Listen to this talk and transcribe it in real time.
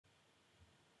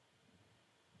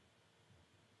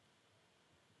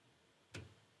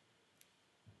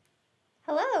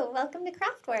Hello, welcome to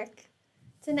Craftwork.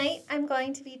 Tonight I'm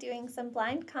going to be doing some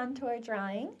blind contour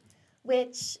drawing,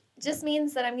 which just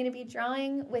means that I'm going to be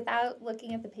drawing without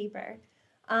looking at the paper.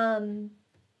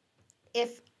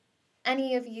 If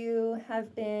any of you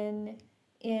have been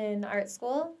in art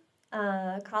school,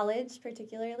 college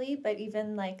particularly, but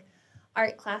even like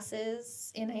art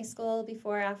classes in high school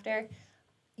before or after,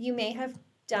 you may have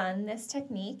done this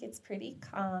technique. It's pretty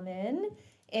common.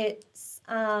 It's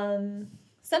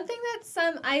something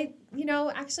that I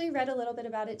actually read a little bit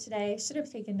about it today. Should have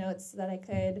taken notes so that I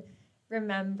could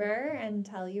remember and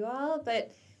tell you all,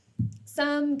 but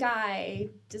some guy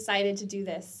decided to do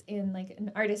this in like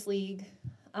an artist league.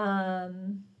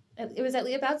 It was at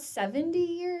least about 70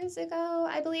 years ago,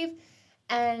 I believe,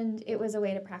 and it was a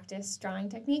way to practice drawing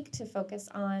technique to focus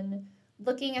on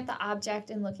looking at the object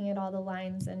and looking at all the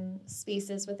lines and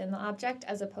spaces within the object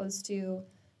as opposed to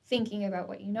thinking about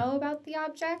what you know about the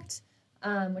object,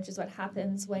 which is what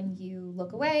happens when you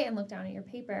look away and look down at your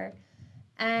paper.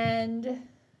 And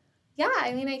yeah,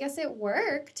 I mean, I guess it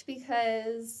worked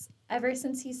because ever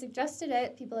since he suggested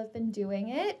it, people have been doing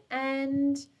it.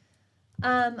 And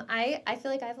I feel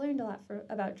like I've learned a lot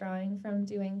about drawing from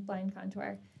doing blind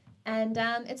contour. And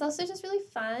it's also just really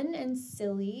fun and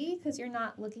silly because you're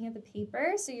not looking at the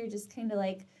paper, so you're just kind of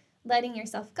like letting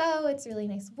yourself go. It's a really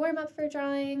nice warm-up for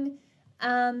drawing.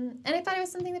 And I thought it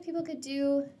was something that people could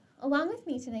do along with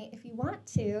me tonight if you want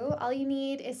to. All you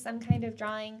need is some kind of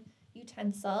drawing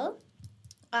utensil.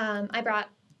 I brought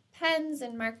pens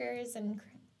and markers and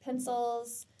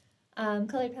pencils,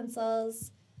 colored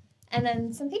pencils, and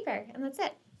then some paper, and that's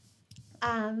it.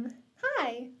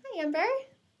 Hi, Amber.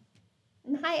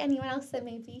 And hi, anyone else that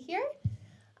may be here.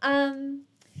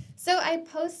 So I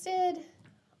posted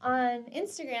on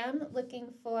Instagram looking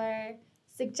for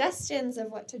suggestions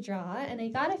of what to draw, and I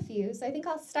got a few, so I think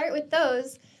I'll start with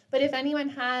those. But if anyone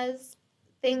has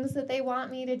things that they want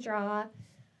me to draw,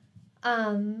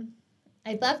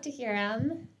 I'd love to hear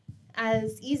them.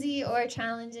 As easy or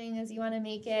challenging as you want to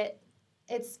make it,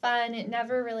 it's fun. It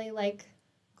never really like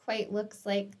quite looks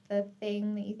like the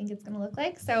thing that you think it's going to look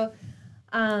like. So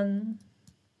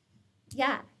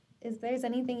yeah, if there's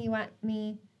anything you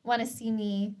want to see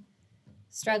me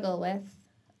struggle with,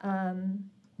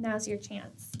 now's your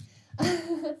chance.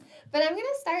 But I'm going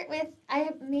to start with, I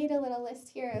have made a little list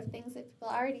here of things that people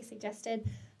already suggested.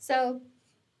 So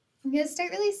I'm going to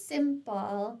start really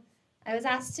simple. I was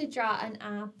asked to draw an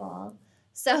apple.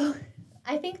 So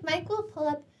I think Mike will pull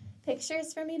up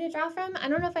pictures for me to draw from. I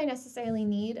don't know if I necessarily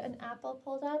need an apple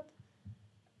pulled up.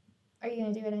 Are you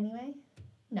going to do it anyway?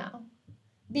 No.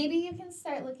 Maybe you can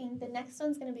start looking. The next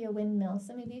one's going to be a windmill,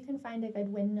 so maybe you can find a good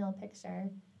windmill picture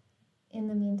in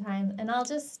the meantime. And I'll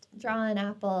just draw an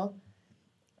apple.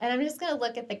 And I'm just going to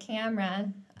look at the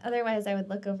camera. Otherwise, I would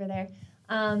look over there.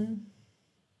 But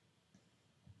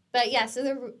yeah,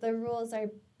 so the rules are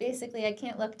basically I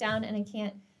can't look down and I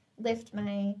can't lift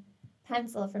my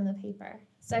pencil from the paper.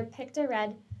 So I picked a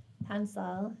red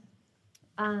pencil.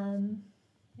 Here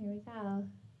we go.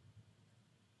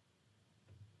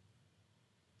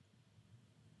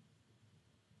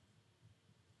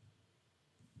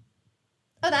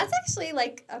 Oh, that's actually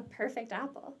like a perfect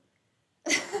apple.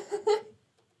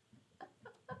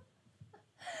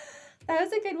 That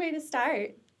was a good way to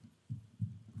start.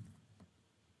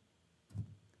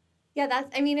 Yeah,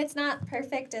 it's not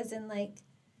perfect as in like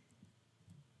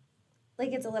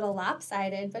it's a little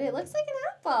lopsided, but it looks like an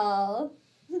apple.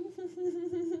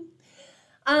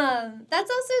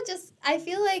 That's also just, I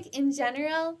feel like in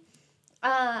general,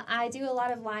 I do a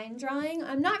lot of line drawing.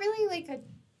 I'm not really like a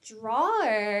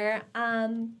drawer. I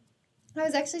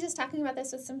was actually just talking about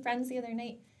this with some friends the other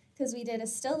night because we did a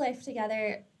still life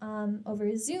together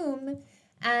over Zoom,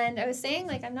 and I was saying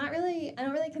like I don't really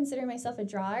consider myself a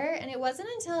drawer, and it wasn't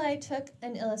until I took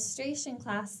an illustration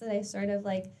class that I sort of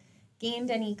like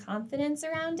gained any confidence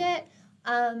around it.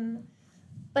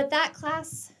 But that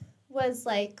class was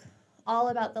like all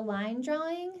about the line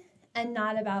drawing and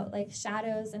not about like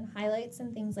shadows and highlights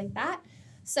and things like that.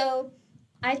 So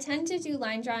I tend to do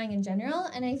line drawing in general,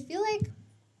 and I feel like,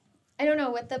 I don't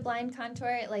know, with the blind contour,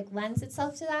 it like lends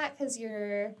itself to that because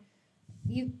you're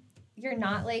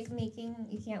not like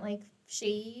you can't like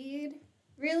shade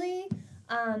really.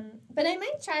 But I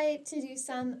might try to do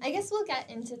some, I guess we'll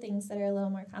get into things that are a little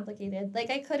more complicated.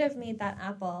 Like I could have made that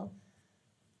apple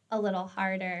a little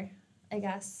harder, I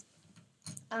guess.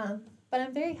 But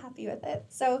I'm very happy with it.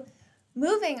 So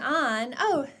moving on.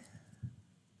 Oh,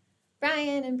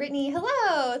 Brian and Brittany,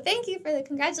 hello. Thank you for the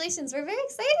congratulations. We're very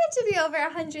excited to be over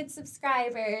 100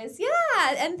 subscribers.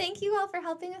 Yeah, and thank you all for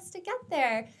helping us to get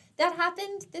there. That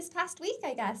happened this past week,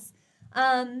 I guess.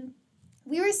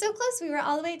 we were so close. We were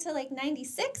all the way to like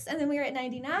 96, and then we were at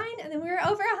 99, and then we were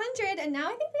over 100, and now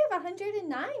I think we have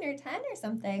 109 or 10 or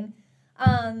something.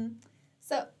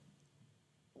 So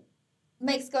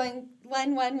Mike's going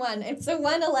 111. It's a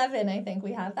 111, I think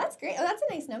we have. That's great. Oh, that's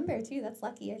a nice number too. That's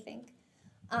lucky, I think.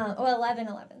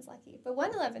 1111's lucky, but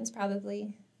 111's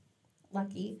probably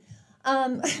lucky.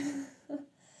 But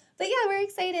yeah, we're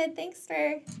excited. Thanks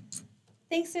for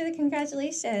the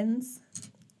congratulations.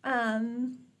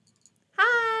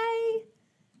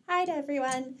 Hi to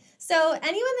everyone. So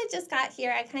anyone that just got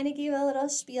here, I kind of gave a little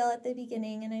spiel at the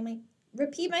beginning, and I might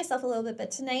repeat myself a little bit, but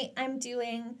tonight I'm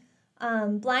doing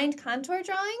blind contour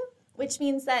drawing, which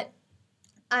means that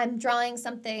I'm drawing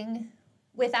something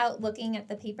without looking at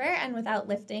the paper and without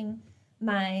lifting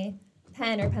my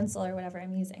pen or pencil or whatever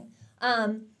I'm using.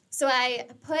 So I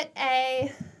put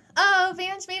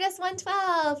Vange made us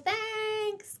 112.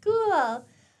 Thanks. Cool.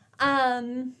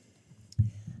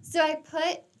 So I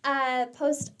put a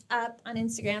post up on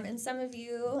Instagram, and some of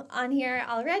you on here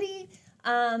already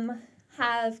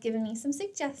have given me some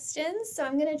suggestions, so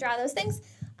I'm going to draw those things.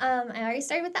 I already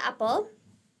started with the apple,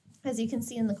 as you can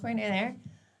see in the corner there,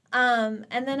 and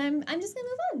then I'm just going to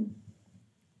move on.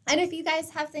 And if you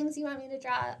guys have things you want me to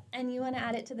draw and you want to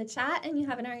add it to the chat and you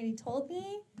haven't already told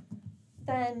me,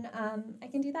 then I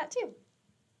can do that too.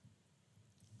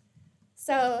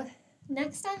 So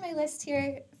next on my list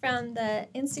here from the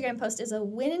Instagram post is a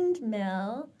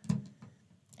windmill.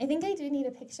 I think I do need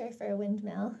a picture for a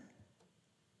windmill.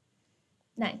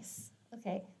 Nice.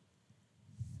 Okay.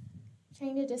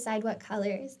 Trying to decide what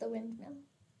color is the windmill.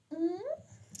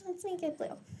 Let's make it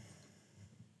blue.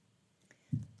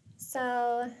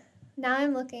 So now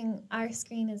I'm looking, our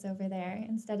screen is over there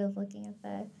instead of looking at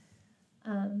the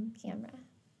camera.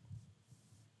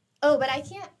 Oh, but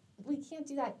we can't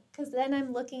do that because then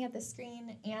I'm looking at the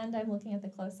screen and I'm looking at the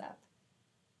close-up.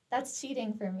 That's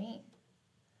cheating for me.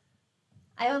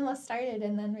 I almost started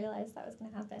and then realized that was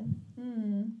going to happen.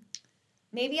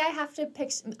 Maybe I have to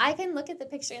I can look at the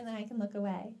picture and then I can look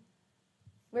away.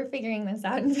 We're figuring this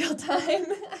out in real time.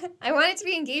 I want it to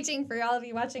be engaging for all of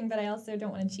you watching, but I also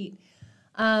don't want to cheat.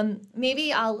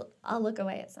 Maybe I'll look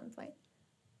away at some point.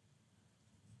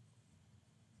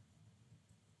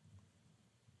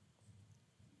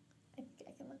 I think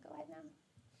I can look away now.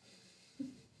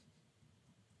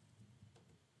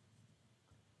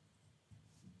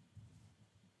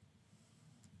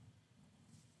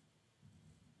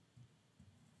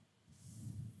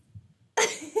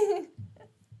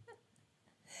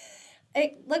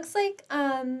 It looks like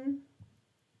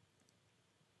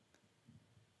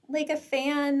a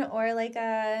fan or like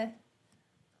a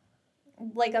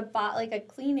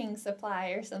cleaning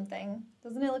supply or something.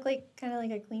 Doesn't it look like kind of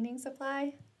like a cleaning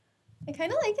supply? I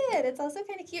kind of like it. It's also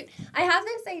kind of cute. I have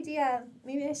this idea.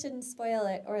 Maybe I shouldn't spoil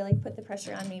it or like put the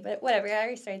pressure on me, but whatever. I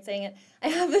already started saying it. I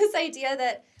have this idea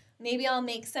that maybe I'll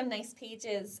make some nice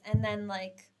pages, and then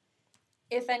like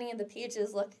if any of the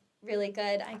pages look really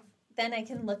good, then I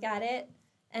can look at it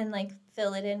and like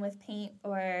fill it in with paint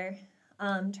or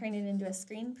turn it into a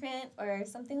screen print or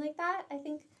something like that. I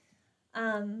think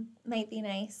might be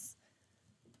nice.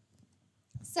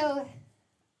 So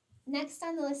next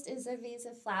on the list is a vase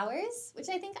of flowers, which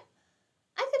I think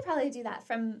I could probably do that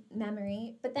from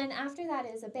memory. But then after that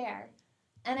is a bear.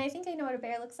 And I think I know what a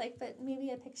bear looks like, but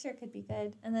maybe a picture could be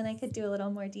good. And then I could do a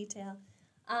little more detail.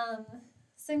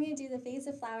 So I'm going to do the vase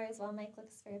of flowers while Mike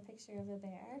looks for a picture of a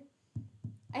bear.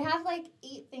 I have like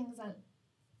 8 things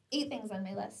on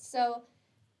my list. So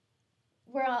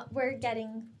we're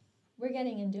getting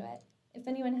into it. If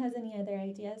anyone has any other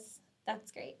ideas,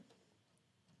 that's great.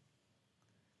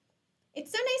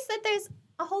 It's so nice that there's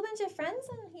a whole bunch of friends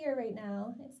in here right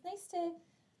now. It's nice to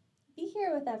be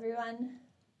here with everyone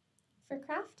for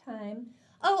craft time.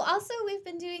 Oh, also we've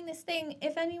been doing this thing.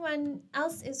 If anyone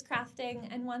else is crafting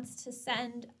and wants to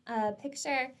send a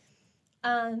picture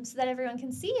so that everyone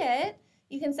can see it,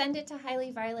 you can send it to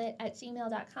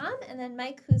highleyvarlet@gmail.com, and then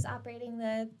Mike, who's operating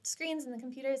the screens and the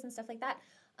computers and stuff like that,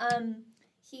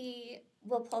 he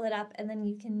will pull it up, and then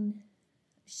you can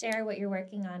share what you're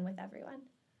working on with everyone.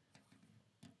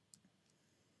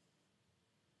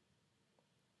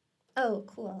 Oh,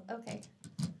 cool. Okay.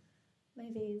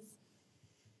 My vase.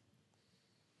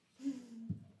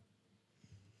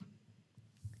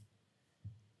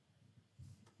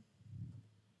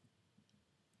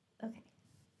 Okay.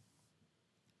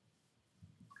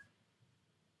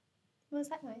 What was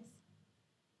that noise?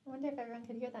 I wonder if everyone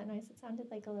could hear that noise. It sounded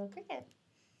like a little cricket.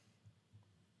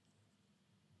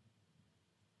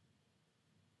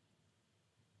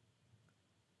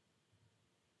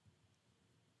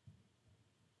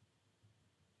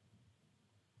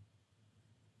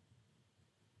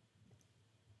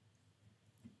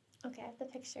 Okay, I have the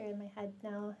picture in my head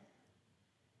now.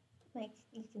 Mike,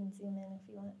 you can zoom in if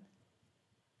you want.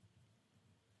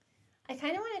 I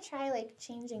kind of want to try like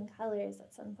changing colors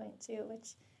at some point too, which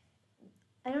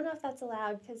I don't know if that's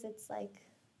allowed because it's like,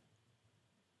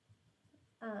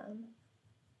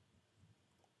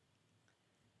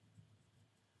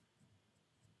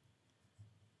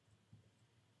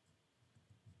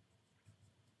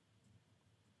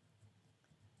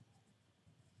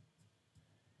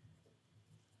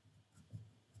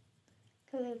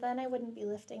 because then I wouldn't be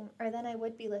lifting, or then I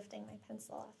would be lifting my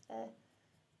pencil off the,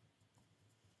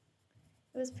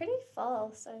 it was pretty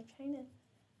full, so I'm trying to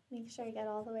make sure I get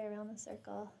all the way around the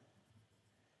circle.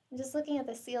 I'm just looking at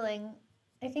the ceiling.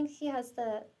 I think he has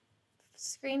the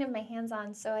screen of my hands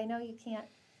on, so I know you can't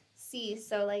see,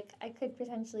 so like I could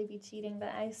potentially be cheating, but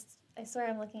I swear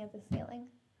I'm looking at the ceiling.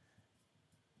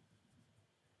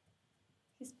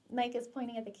 Mike is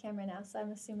pointing at the camera now, so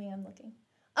I'm assuming I'm looking.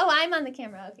 Oh, I'm on the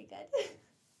camera. Okay, good.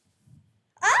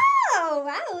 Oh,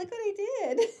 wow, look what I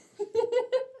did.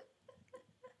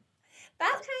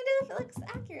 That kind of looks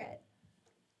accurate.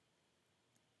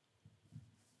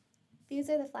 These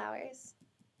are the flowers.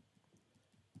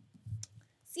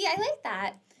 See, I like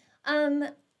that.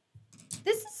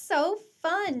 This is so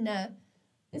fun.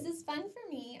 This is fun for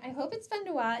me. I hope it's fun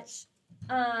to watch.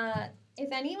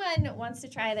 If anyone wants to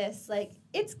try this, like,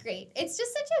 it's great. It's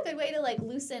just such a good way to like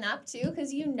loosen up too,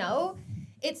 because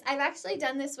I've actually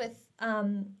done this with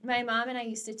my mom, and I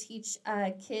used to teach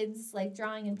kids like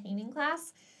drawing and painting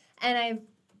class, and I've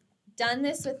done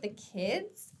this with the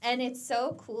kids, and it's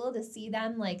so cool to see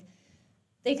them like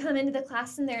they come into the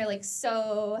class and they're like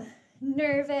so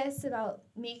nervous about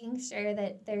making sure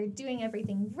that they're doing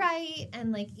everything right,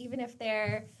 and like even if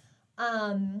they're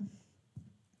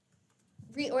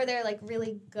or they're like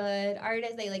really good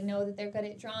artists, they like know that they're good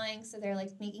at drawing, so they're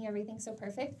like making everything so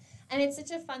perfect, and it's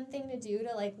such a fun thing to do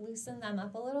to like loosen them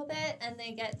up a little bit, and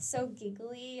they get so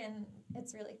giggly, and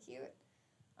it's really cute.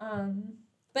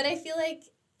 But I feel like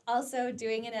also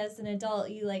doing it as an adult,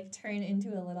 you like turn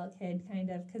into a little kid kind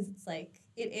of, because it's like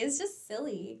it is just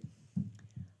silly.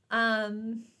 I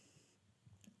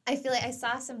feel like I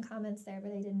saw some comments there,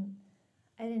 but I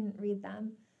didn't read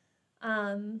them.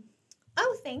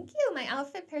 Oh, thank you. My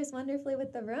outfit pairs wonderfully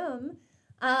with the room.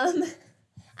 I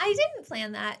didn't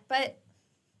plan that, but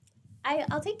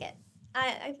I'll take it.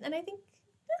 And I think,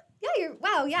 yeah,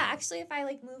 wow, yeah, actually, if I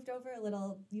like moved over a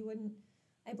little,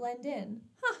 I blend in.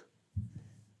 Huh.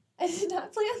 I did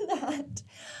not plan that.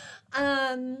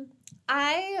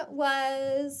 I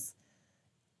was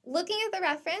looking at the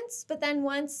reference, but then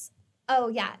and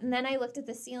then I looked at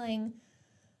the ceiling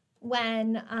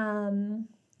when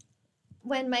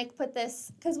Mike put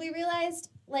this, because we realized,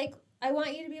 like, I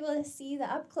want you to be able to see the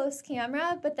up-close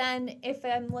camera, but then if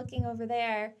I'm looking over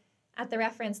there at the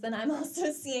reference, then I'm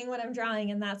also seeing what I'm drawing,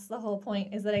 and that's the whole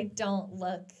point, is that I don't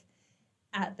look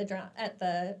at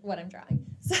what I'm drawing.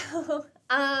 So,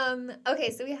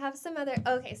 okay, so we have so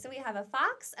we have a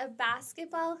fox, a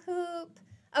basketball hoop.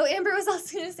 Oh, Amber was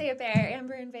also going to say a bear.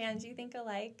 Amber and Van, you think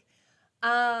alike.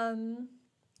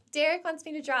 Derek wants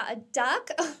me to draw a duck.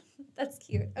 Oh, that's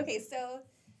cute. Okay, so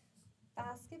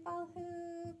basketball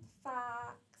hoop,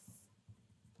 fox.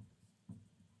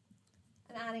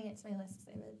 I'm adding it to my list because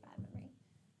I have really bad memory.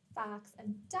 Fox, a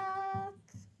duck.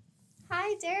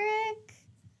 Hi, Derek.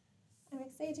 I'm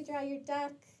excited to draw your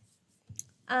duck.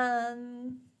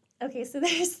 Okay, so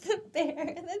there's the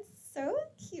bear. That's so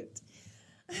cute.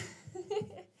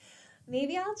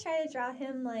 Maybe I'll try to draw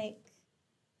him like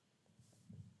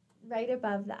right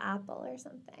above the apple or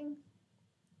something.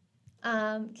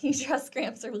 Can you draw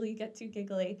Scramps, or will you get too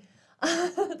giggly?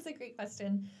 That's a great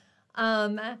question.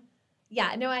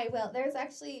 Yeah, no, I will. There's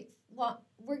actually,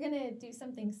 we're going to do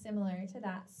something similar to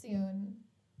that soon.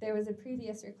 There was a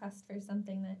previous request for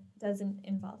something that doesn't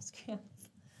involve Scramps.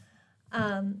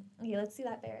 Okay, let's see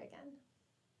that bear again.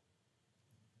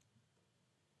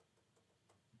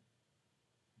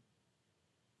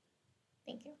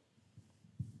 Thank you.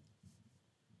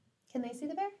 Can they see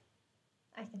the bear?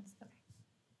 I can, okay.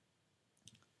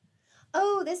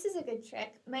 Oh, this is a good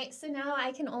trick. So now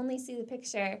I can only see the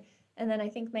picture, and then I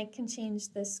think Mike can change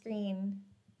the screen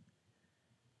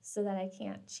so that I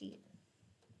can't cheat.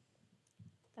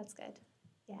 That's good.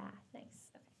 Yeah,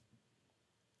 nice.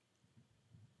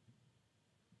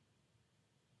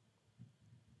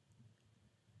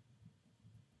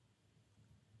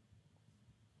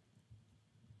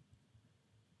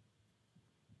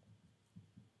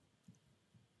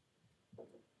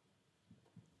 Okay.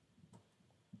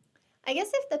 I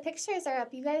guess if the pictures are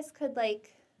up, you guys could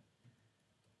like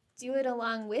do it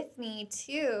along with me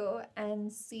too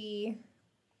and see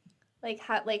like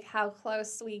how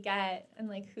close we get and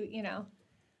like who, you know,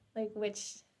 like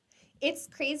which it's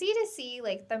crazy to see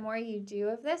like the more you do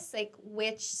of this, like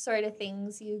which sort of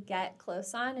things you get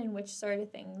close on and which sort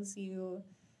of things you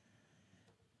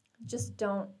just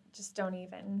don't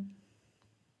even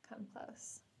come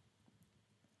close.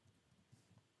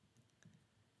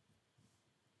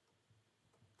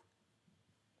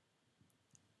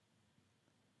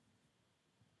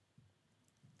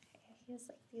 Okay, he has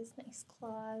like these nice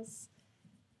claws.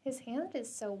 His hand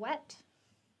is so wet.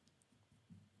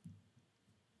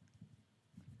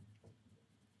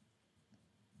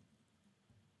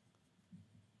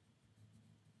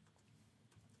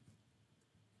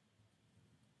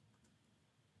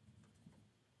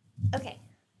 Okay.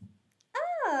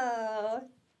 Oh,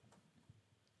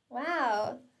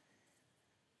 wow.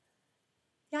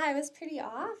 Yeah, I was pretty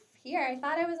off here. I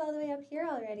thought I was all the way up here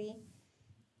already.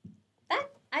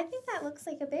 I think that looks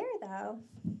like a bear though.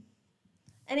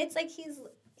 And it's like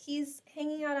he's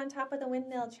hanging out on top of the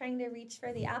windmill trying to reach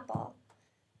for the apple.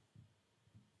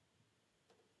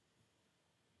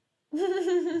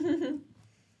 Yeah,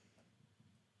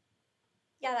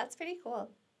 that's pretty cool.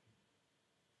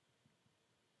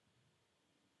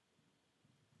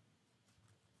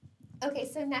 Okay,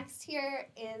 so next here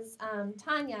is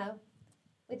Tanya,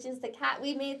 which is the cat.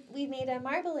 We made a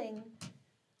marbling.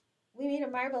 We made a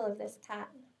marble of this cat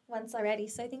once already,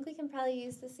 so I think we can probably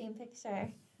use the same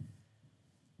picture.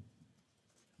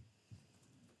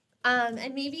 And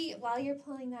maybe while you're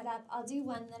pulling that up, I'll do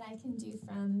one that I can do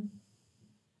from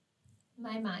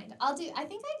my mind. I don't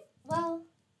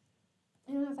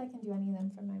know if I can do any of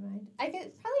them from my mind. I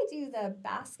could probably do the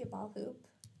basketball hoop.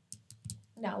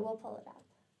 No, we'll pull it up.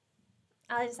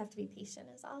 I'll just have to be patient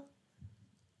is all.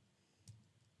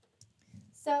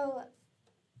 So,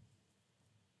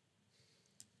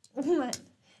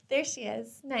 there she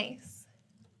is. Nice.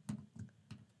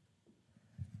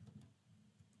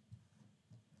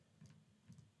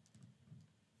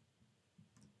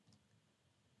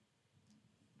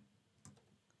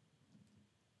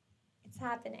 It's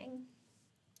happening.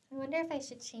 I wonder if I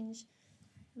should change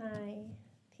my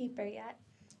paper yet.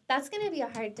 That's going to be a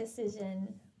hard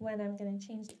decision when I'm going to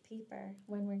change the paper,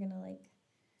 when we're going to like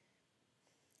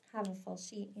have a full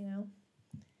sheet, you know.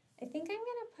 I think I'm going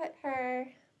to put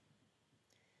her,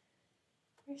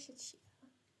 where should she go?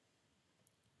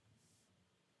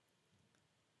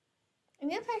 I'm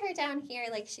going to put her down here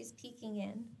like she's peeking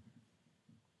in.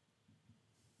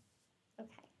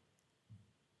 Okay.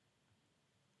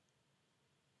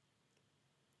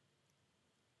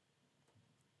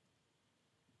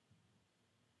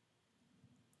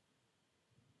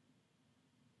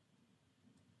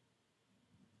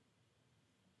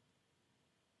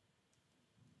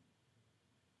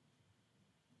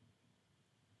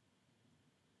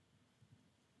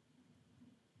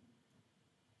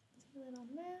 Her little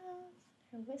mouth,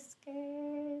 her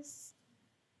whiskers,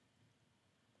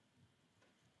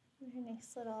 and her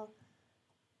nice little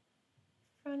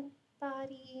front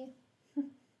body. I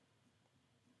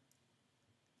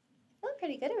feel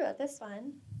pretty good about this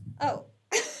one. Oh.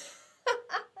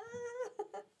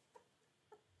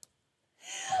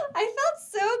 I felt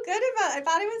so good about it. I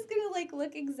thought it was going to like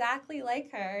look exactly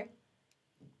like her.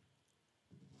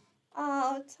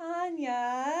 Oh,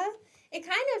 Tanya. It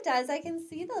kind of does. I can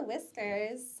see the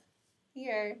whiskers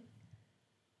here.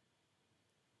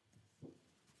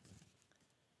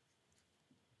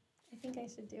 I think I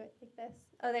should do it like this.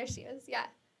 Oh, there she is. Yeah.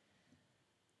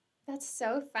 That's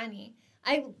so funny.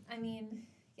 I mean,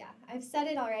 yeah, I've said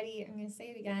it already. I'm going to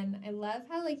say it again. I love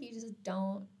how like you just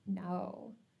don't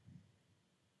know.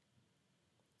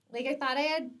 Like I thought I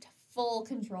had full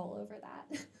control over that.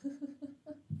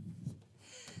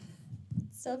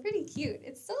 Still pretty cute.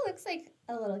 It still looks like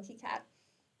a little kitty cat.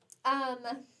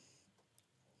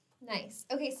 Nice.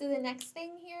 Okay, so the next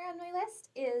thing here on my list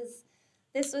is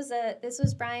this was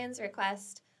Brian's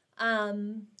request.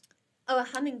 Oh, a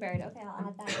hummingbird. Okay, I'll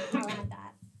add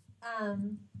that.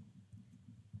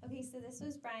 Okay, so this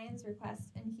was Brian's request,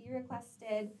 and he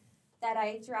requested that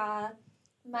I draw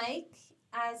Mike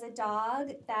as a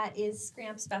dog that is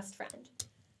Scramp's best friend.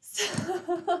 So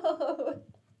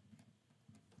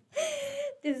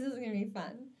this is gonna be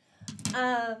fun.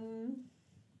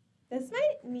 This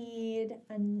might need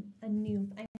a new.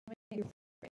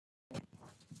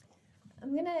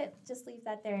 I'm gonna just leave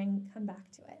that there and come back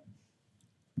to it.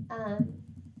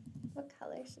 What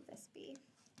color should this be?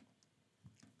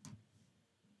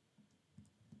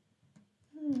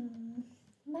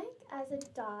 Mike as a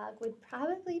dog would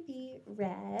probably be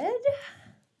red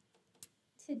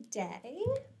today,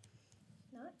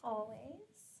 not always.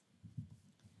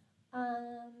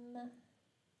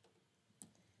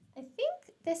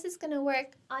 this is going to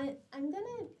work on, I'm going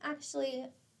to actually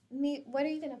meet, what are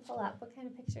you going to pull up? What kind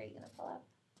of picture are you going to pull up?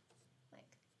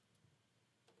 Like,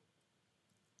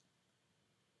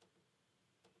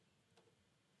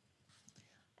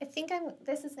 I think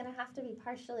this is going to have to be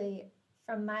partially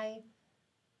from my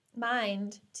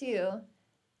mind too.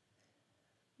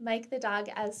 Mike the dog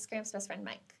as Scramp's best friend,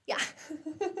 Mike. Yeah.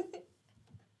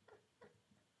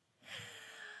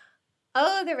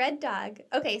 Oh, the red dog.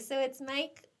 Okay, so it's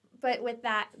Mike, but with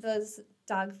those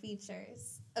dog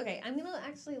features. Okay, I'm gonna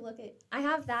actually look at, I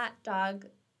have that dog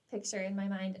picture in my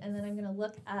mind, and then I'm gonna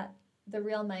look at the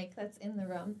real Mike that's in the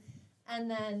room,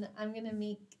 and then I'm gonna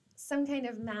make some kind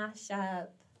of mashup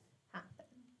happen.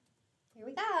 Here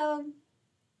we go.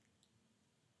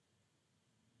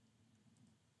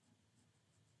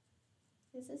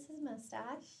 This is his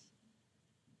mustache,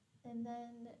 and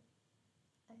then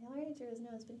I already drew his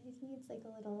nose, but he needs like a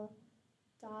little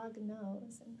dog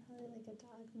nose and probably like a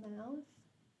dog mouth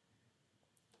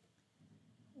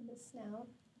and a snout,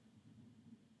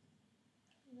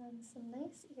 and then some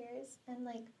nice ears, and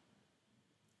like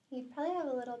he'd probably have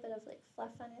a little bit of like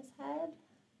fluff on his head,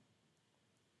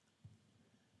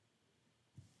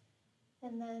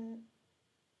 and then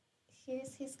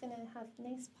he's gonna have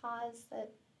nice paws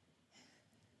that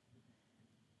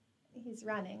he's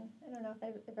running. I don't know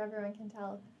if everyone can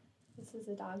tell this is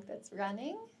a dog that's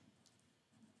running.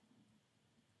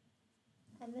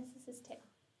 And this is his tail.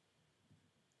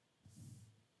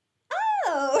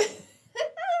 Oh!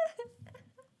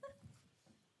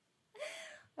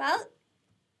 Well,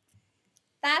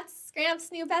 that's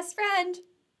Scramp's new best friend.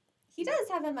 He does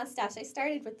have a mustache. I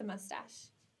started with the mustache.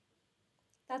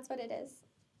 That's what it is.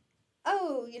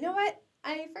 Oh, you know what?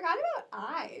 I forgot about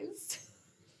eyes.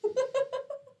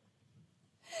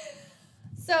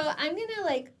 So I'm gonna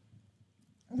like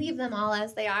leave them all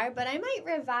as they are, but I might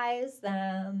revise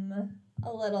them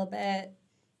a little bit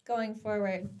going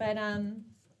forward. But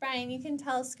Brian, you can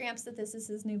tell Scramps that this is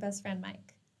his new best friend,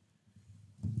 Mike.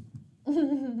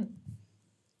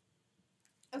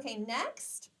 Okay,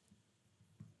 next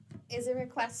is a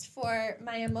request for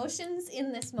my emotions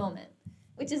in this moment,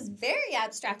 which is very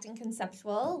abstract and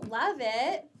conceptual. Love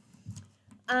it.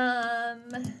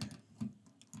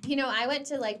 You know, I went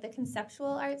to like the conceptual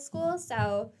art school,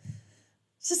 so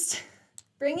just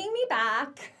bringing me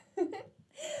back.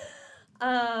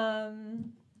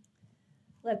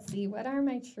 Let's see, what are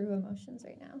my true emotions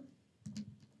right now?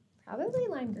 Probably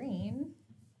lime green.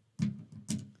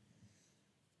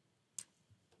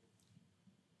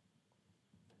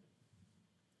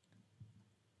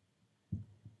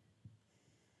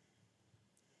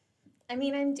 I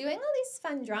mean, I'm doing all these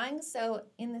fun drawings, so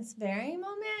in this very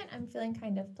moment, I'm feeling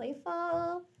kind of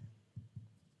playful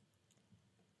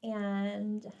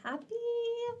and happy.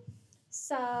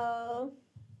 So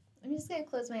I'm just gonna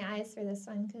close my eyes for this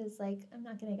one because like I'm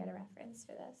not gonna get a reference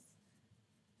for this.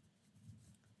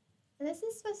 And this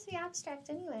is supposed to be abstract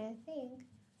anyway, I think.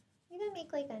 I'm gonna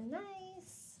make like a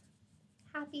nice,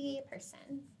 happy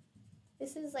person.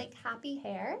 This is like happy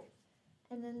hair,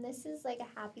 and then this is like a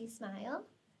happy smile,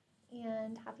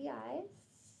 and happy eyes,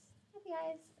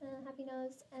 happy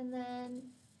nose, and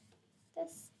then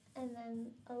this, and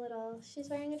then a little, she's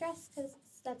wearing a dress because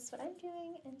that's what I'm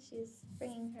doing, and she's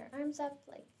bringing her arms up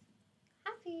like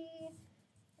happy,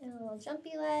 and little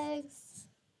jumpy legs.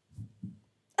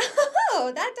 Oh,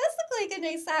 that does look like a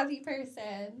nice happy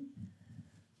person.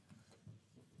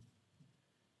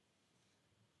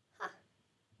 Huh.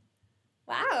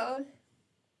 Wow.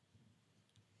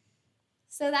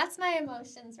 So that's my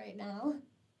emotions right now.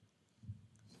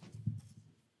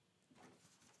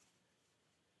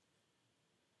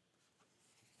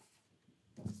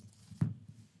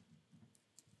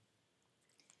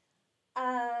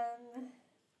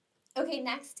 Okay,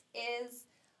 next is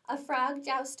a frog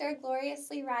jouster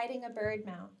gloriously riding a bird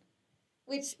mount,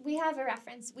 which we have a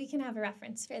reference. We can have a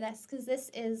reference for this because this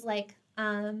is like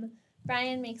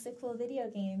Brian makes a cool video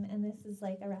game, and this is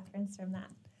like a reference from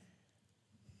that.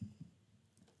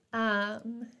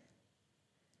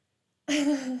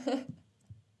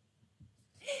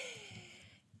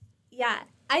 Yeah,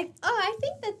 I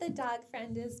think that the dog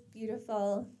friend is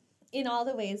beautiful in all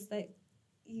the ways that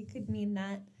you could mean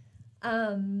that.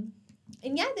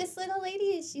 And yeah, this little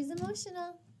lady, she's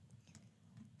emotional.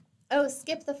 Oh,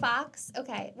 skip the fox.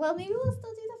 Okay, well maybe we'll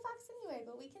still do the fox anyway,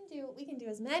 but we can do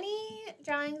as many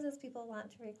drawings as people want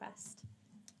to request.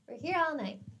 We're here all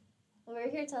night. Well, we're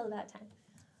here till that time.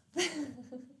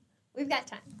 We've got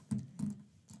time.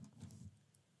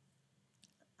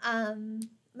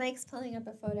 Mike's pulling up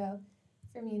a photo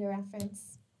for me to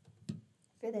reference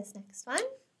for this next one.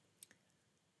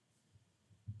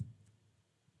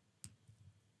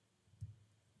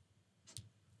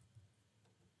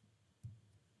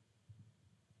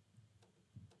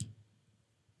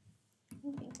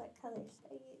 I think, what color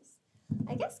should I use?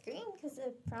 I guess green, because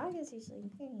a frog is usually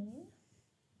green.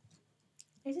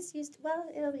 I just used, well,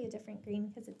 it'll be a different green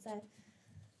because it's a,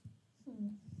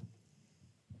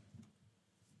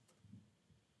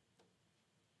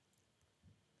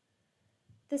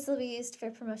 This will be used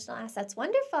for promotional assets.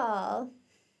 Wonderful.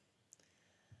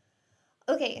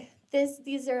 Okay,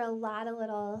 these are a lot of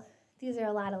little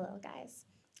guys.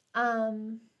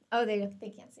 Oh, they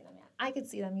can't see them yet. I could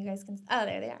see them. You guys can. Oh,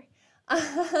 there they are.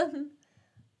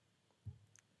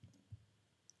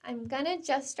 I'm gonna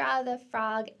just draw the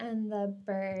frog and the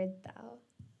bird though.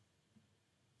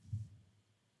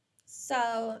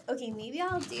 So, okay, maybe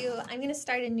I'm gonna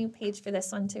start a new page for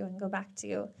this one too and go back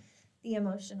to the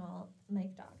emotional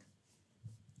Mike dog.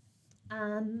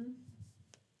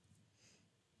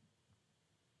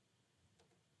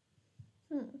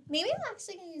 Maybe I'm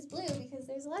actually gonna use blue because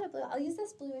there's a lot of blue. I'll use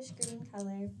this bluish green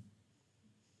color.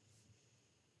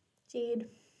 Jade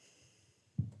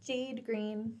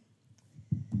green.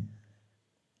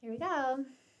 Here we go.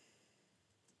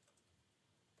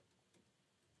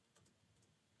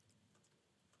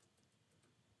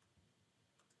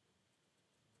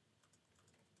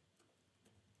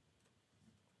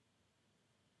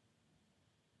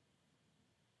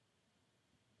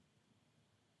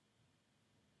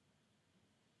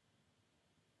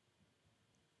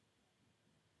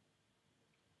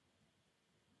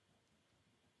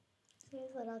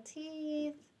 His little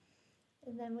teeth.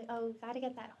 And then we gotta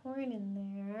get that horn in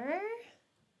there.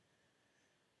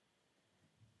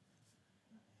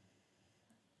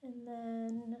 And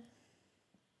then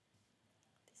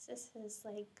this is his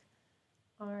like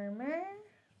armor.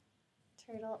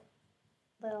 Turtle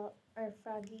little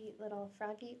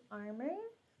froggy armor.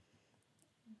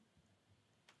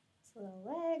 His little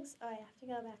legs. Oh, I have to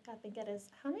go back up and get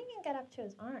how am I gonna get up to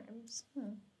his arms?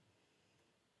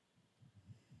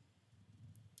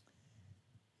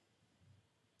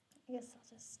 I guess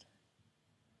I'll just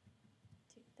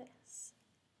do this.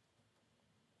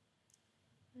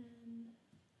 And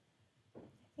I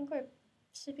think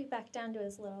should be back down to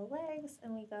his little legs,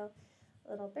 and we go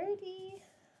little birdie.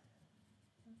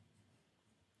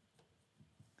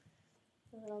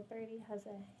 The little birdie has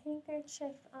a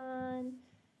handkerchief on,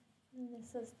 and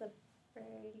this is the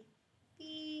birdie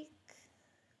beak.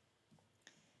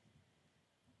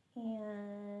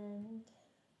 And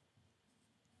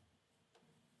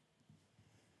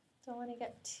don't want to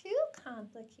get too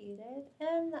complicated.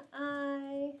 And the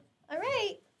eye. All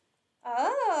right.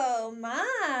 Oh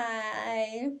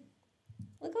my.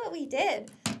 Look what we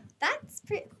did. That's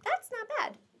not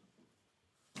bad.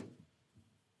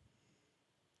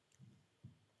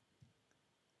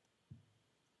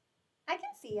 I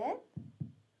can see it.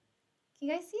 Can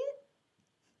you guys see it?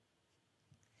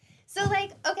 So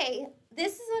like, okay,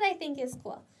 this is what I think is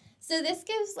cool. So this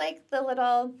gives like the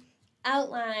little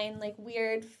outline, like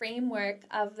weird framework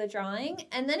of the drawing.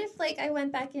 And then if like I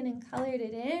went back in and colored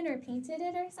it in or painted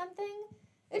it or something,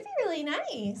 it'd be really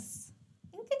nice.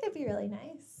 I think it could be really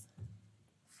nice.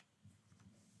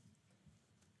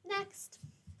 Next.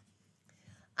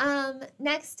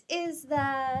 Next is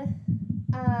the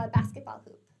basketball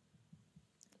hoop.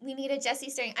 We need a Jessi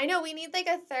steering. I know we need like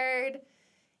a third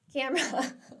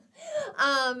camera.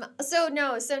 So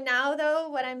now though,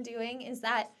 what I'm doing is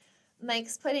that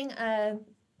Mike's putting a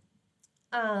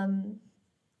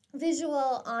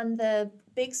visual on the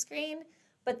big screen,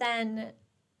 but then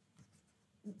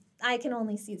I can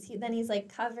only see, then he's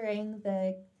like covering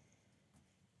the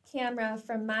camera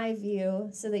from my view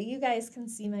so that you guys can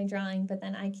see my drawing, but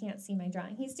then I can't see my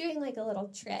drawing. He's doing like a little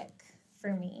trick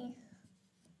for me.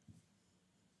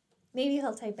 Maybe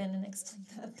he'll type in and explain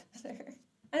that better.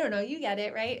 I don't know, you get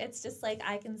it, right? It's just like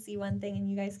I can see one thing and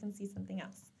you guys can see something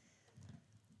else.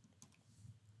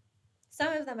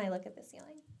 Some of them I look at the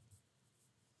ceiling.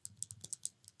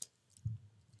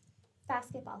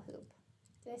 Basketball hoop.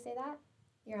 Did I say that?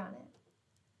 You're on it.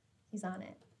 He's on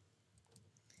it.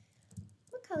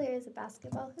 What color is a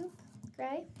basketball hoop?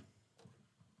 Gray?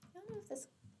 I don't know if this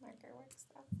marker works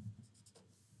though.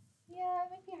 Yeah, it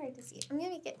might be hard to see. I'm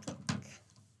gonna make it pink.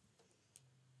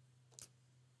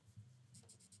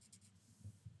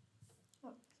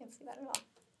 Oh, can't see that at all.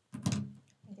 Let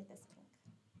me get this pink.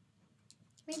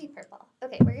 Maybe purple.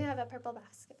 Okay, we're gonna have a purple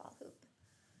basketball hoop.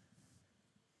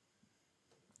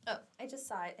 Oh, I just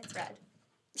saw it. It's red.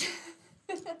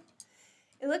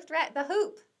 It looked red. The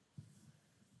hoop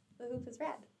is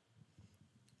red.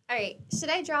 All right, should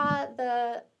I draw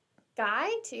the guy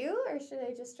too, or should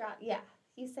I just draw? Yeah,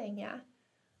 he's saying yeah.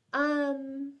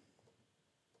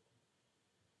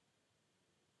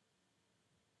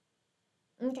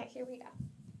 Okay, here we go.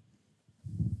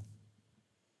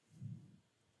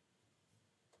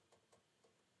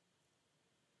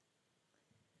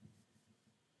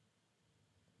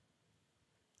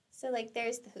 So like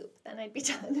there's the hoop, then I'd be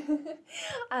done.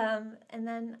 And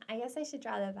then I guess I should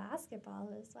draw the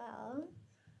basketball as well.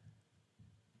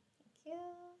 Thank you.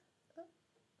 Oh.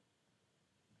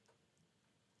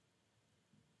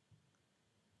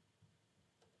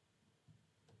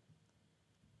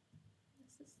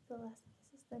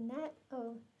 This is the net.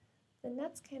 Oh, the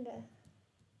net's kind of.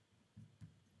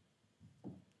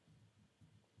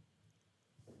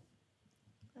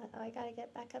 Uh-oh, I gotta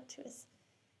get back up to his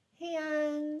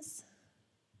hands.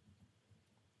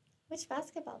 Which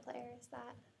basketball player is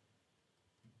that?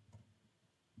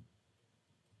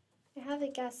 I have a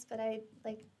guess, but I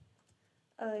like,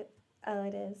 oh,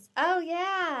 it is. Oh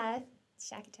yeah,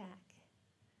 Shack Attack.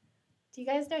 Do you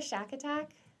guys know Shack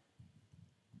Attack?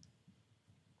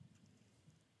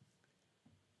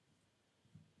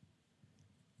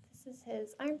 This is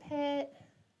his armpit.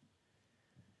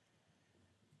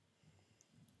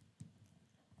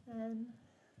 And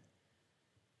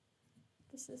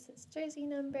this is his jersey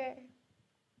number.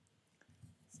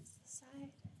 This is the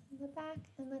side and the back.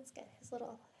 And let's get his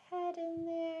little head in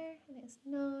there, and his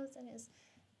nose, and his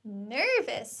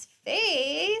nervous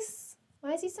face.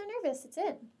 Why is he so nervous? It's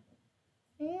in.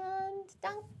 And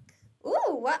dunk. Ooh,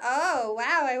 oh,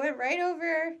 wow, I went right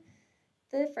over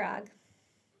the frog.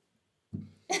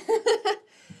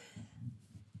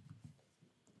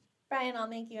 Brian, I'll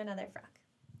make you another frog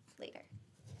later.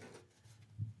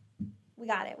 We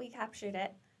got it. We captured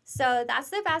it. So that's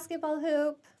the basketball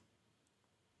hoop.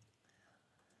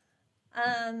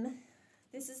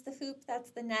 This is the hoop. That's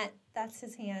the net. That's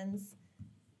his hands.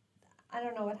 I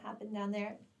don't know what happened down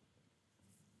there.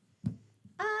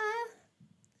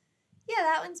 Yeah,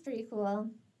 that one's pretty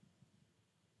cool.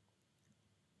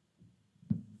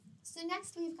 So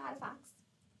next we've got a fox.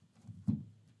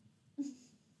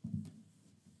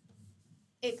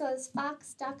 It goes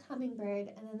fox, duck, hummingbird,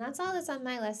 and then that's all that's on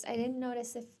my list. I didn't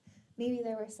notice if maybe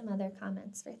there were some other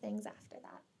comments for things after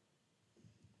that.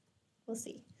 We'll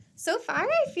see. So far,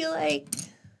 I feel like,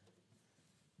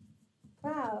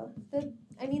 wow, the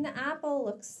apple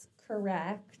looks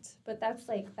correct, but that's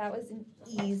like, that was an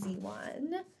easy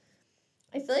one.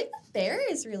 I feel like the bear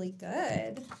is really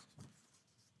good.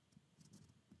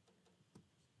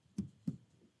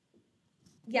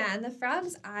 Yeah, and the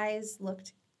frog's eyes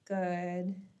looked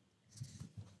good.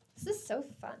 This is so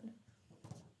fun.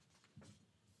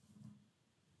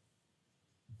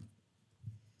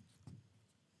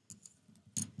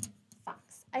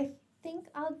 Fox. I think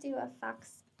I'll do a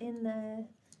fox in the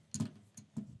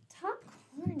top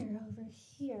corner over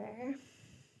here.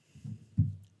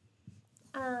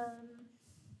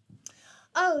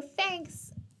 Oh,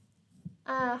 thanks.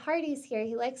 Hardy's here.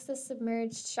 He likes the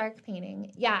submerged shark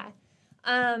painting. Yeah.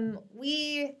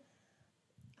 We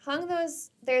hung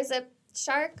those. There's a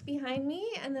shark behind me,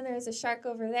 and then there's a shark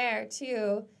over there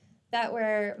too that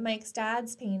were Mike's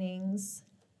dad's paintings,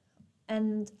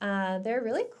 and they're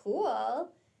really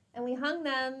cool, and we hung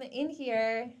them in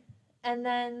here and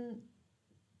then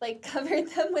like covered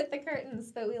them with the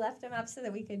curtains, but we left them up so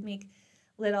that we could make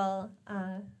a little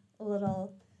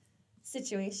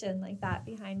situation like that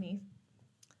behind me.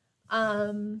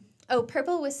 Oh,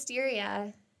 purple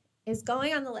wisteria is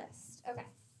going on the list. Okay.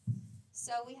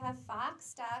 So we have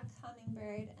fox, duck,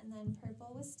 hummingbird, and then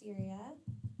purple wisteria.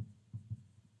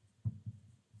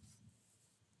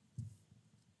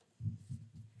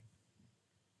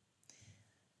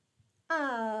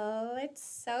 Oh, it's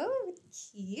so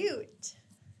cute.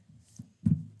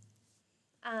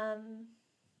 Okay.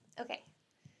 I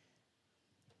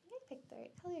think I picked the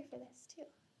right color for this too.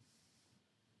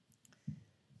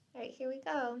 All right, here we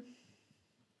go.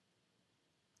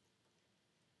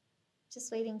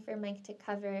 Just waiting for Mike to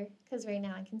cover, because right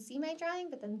now I can see my drawing,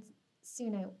 but then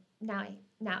soon now I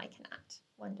cannot.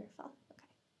 Wonderful. Okay.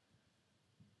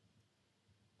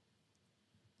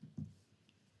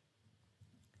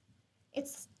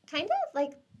 It's kind of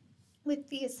like with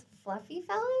these fluffy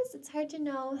fellas, it's hard to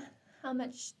know how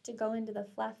much to go into the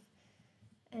fluff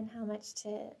and how much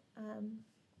to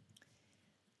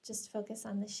just focus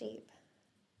on the shape.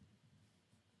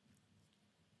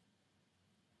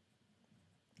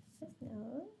 His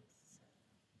nose.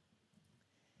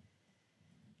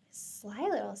 Sly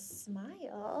little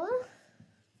smile.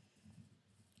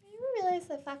 I never realized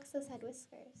that foxes had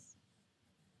whiskers.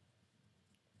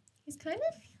 He's kind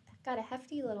of got a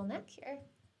hefty little neck here.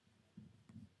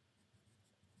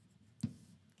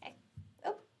 Okay.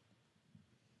 Oh.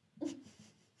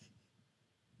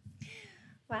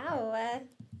 Wow.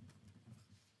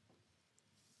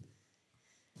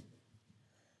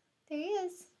 There he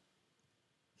is.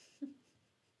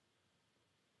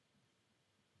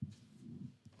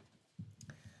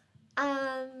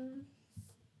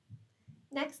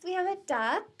 Next we have a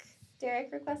duck.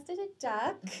 Derek requested a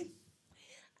duck.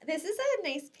 This is a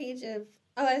nice page of,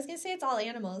 oh, I was going to say it's all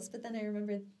animals, but then I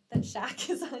remembered that Shaq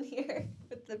is on here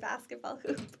with the basketball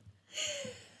hoop.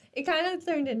 It kind of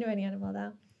turned into an animal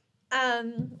though.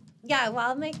 Yeah,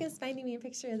 while Mike is finding me a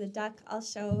picture of the duck, I'll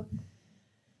show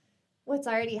what's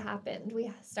already happened.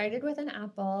 We started with an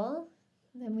apple,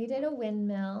 then we did a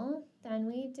windmill, then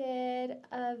we did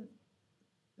a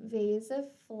vase of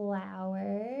flowers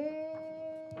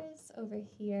over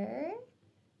here.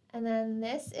 And then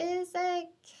this is a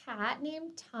cat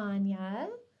named Tanya,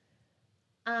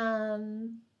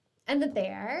 and the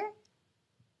bear.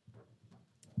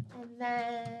 And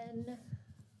then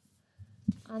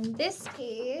on this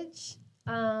page,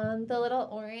 the little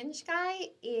orange guy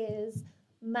is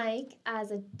Mike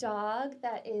as a dog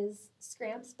that is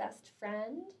Scramp's best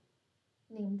friend,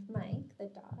 named Mike, the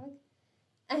dog.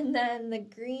 And then the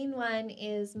green one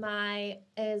is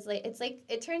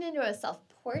it turned into a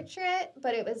self-portrait,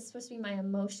 but it was supposed to be my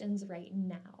emotions right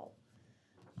now.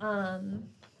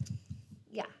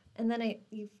 Yeah, and then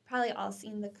you've probably all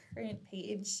seen the current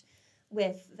page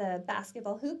with the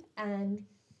basketball hoop and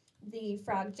the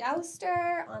frog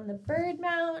jouster on the bird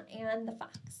mount and the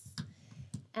fox.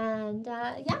 And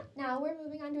yeah, now we're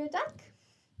moving on to a duck.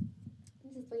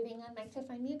 I'm just waiting on Mike to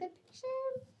find me a good picture.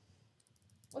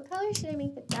 What color should I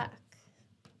make the duck?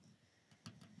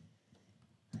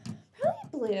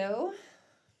 Probably blue. I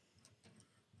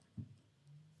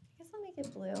guess I'll make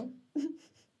it blue.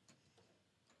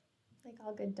 Like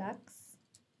all good ducks.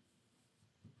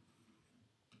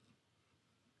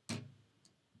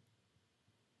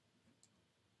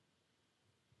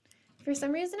 For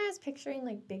some reason I was picturing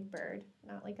like Big Bird,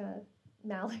 not like a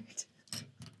mallard.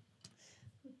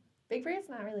 Big Bird's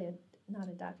not really not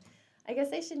a duck. I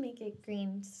guess I should make it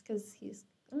green just because he's,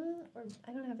 or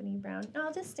I don't have any brown. No,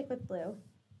 I'll just stick with blue.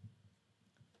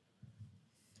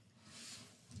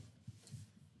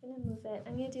 I'm gonna move it.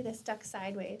 I'm gonna do this duck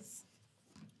sideways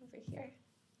over here.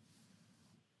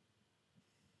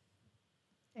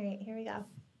 All right, here we go.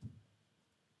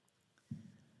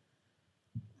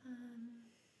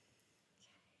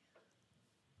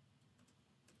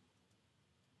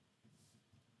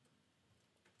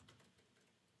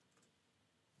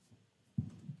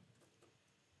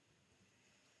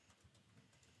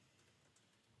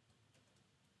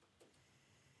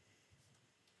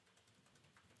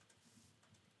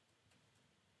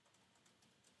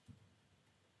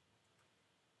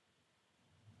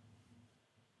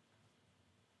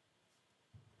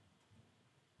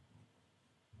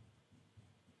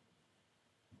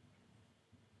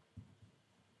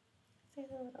 There's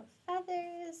the little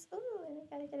feathers. Ooh, and I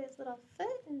gotta get his little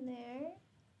foot in there.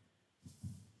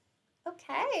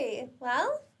 Okay,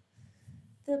 well,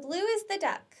 the blue is the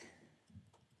duck.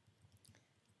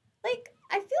 Like,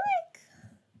 I feel like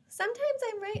sometimes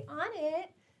I'm right on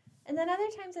it, and then other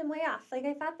times I'm way off. Like,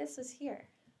 I thought this was here.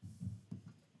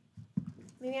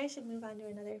 Maybe I should move on to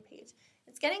another page.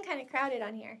 It's getting kind of crowded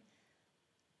on here.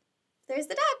 There's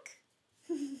the duck.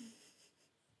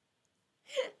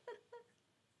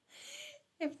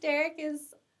 If Derek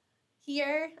is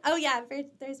here. Oh, yeah,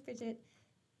 there's Bridget.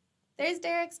 There's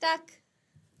Derek's duck.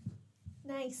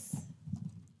 Nice.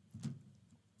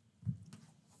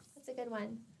 That's a good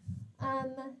one.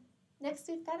 Next,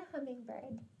 we've got a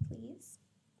hummingbird, please.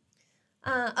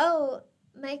 Oh,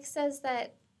 Mike says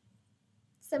that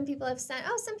some people have sent,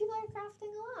 some people are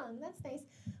crafting along. That's nice.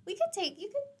 You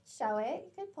could show it.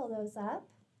 You could pull those up.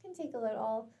 You can take a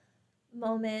little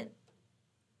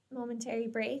momentary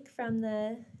break from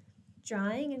the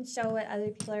drawing and show what other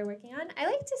people are working on. I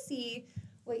like to see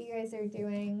what you guys are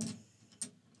doing.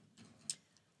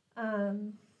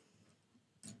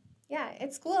 Yeah,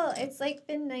 it's cool. It's like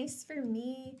been nice for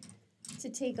me to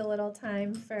take a little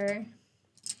time for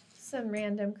some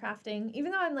random crafting,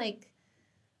 even though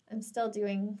I'm still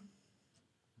doing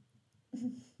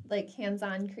like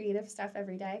hands-on creative stuff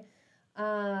every day.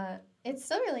 It's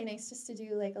still really nice just to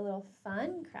do like a little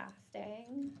fun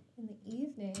crafting in the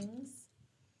evenings.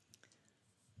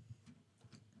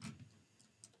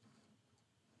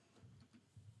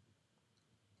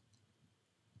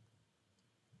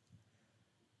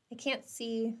 I can't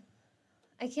see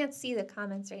the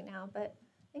comments right now, but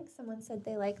I think someone said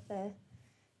they like the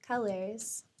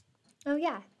colors. Oh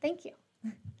yeah, thank you.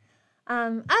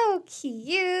 Oh,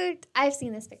 cute. I've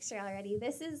seen this picture already.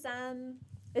 This is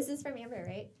from Amber,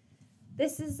 right?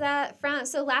 This is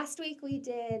so last week we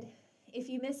did, if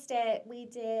you missed it, we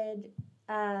did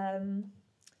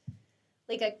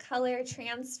like a color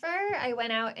transfer. I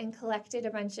went out and collected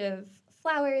a bunch of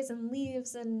flowers and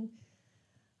leaves and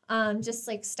just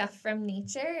like stuff from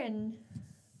nature and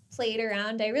played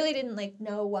around. I really didn't like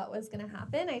know what was gonna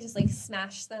happen. I just like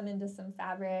smashed them into some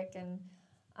fabric and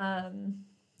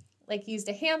like used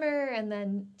a hammer and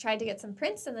then tried to get some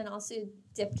prints, and then also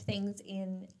dipped things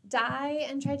in dye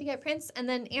and tried to get prints. And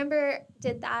then Amber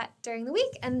did that during the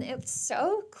week, and it's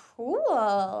so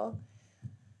cool.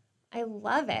 I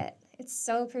love it. It's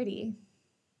so pretty.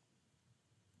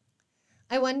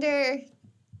 I wonder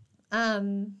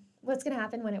what's gonna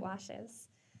happen when it washes.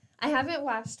 I haven't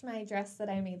washed my dress that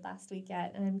I made last week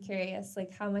yet, and I'm curious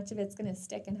like how much of it's gonna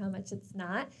stick and how much it's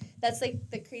not. That's like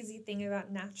the crazy thing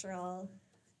about natural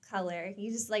color.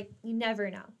 You just like, you never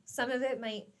know. Some of it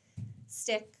might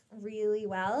stick really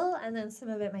well, and then some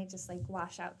of it might just like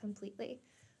wash out completely.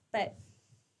 But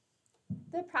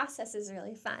the process is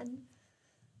really fun.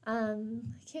 I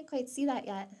can't quite see that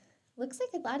yet. Looks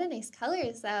like a lot of nice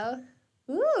colors though.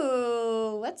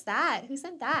 Ooh, what's that? Who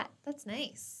sent that? That's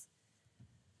nice.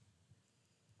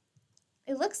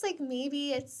 It looks like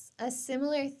maybe it's a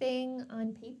similar thing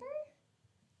on paper.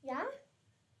 Yeah?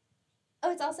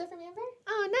 Oh, it's also from Amber?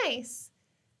 Oh, nice.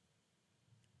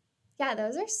 Yeah,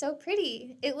 those are so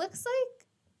pretty. It looks like,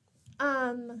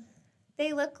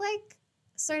 they look like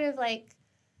sort of like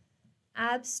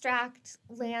abstract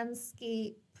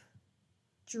landscape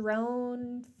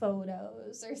drone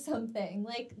photos or something.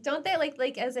 Like, don't they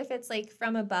like as if it's like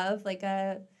from above, like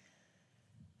a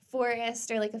forest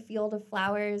or like a field of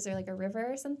flowers or like a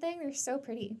river or something? They're so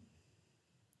pretty.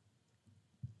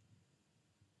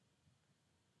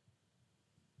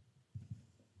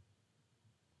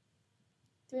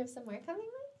 Do we have some more coming,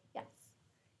 Mike? Yes.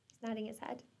 He's nodding his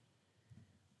head.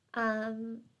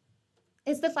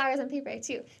 It's the flowers on paper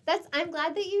too. I'm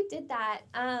glad that you did that.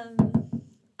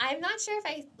 I'm not sure if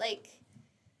I like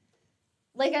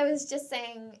I was just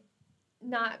saying,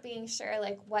 not being sure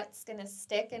like what's gonna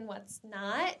stick and what's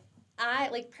not. I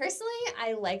like personally,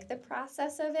 I like the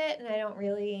process of it, and I don't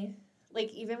really like,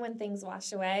 even when things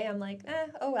wash away, I'm like,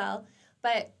 oh well.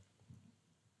 But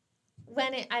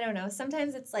when I don't know,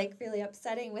 sometimes it's like really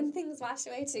upsetting when things wash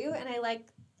away too. And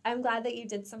I'm glad that you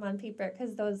did some on paper,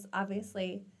 because those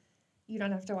obviously you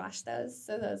don't have to wash those,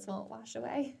 so those won't wash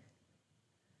away.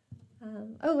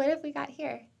 Oh, what have we got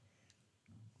here?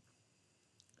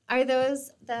 Are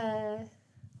those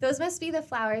those must be the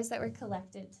flowers that were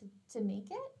collected to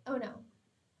make it? Oh no.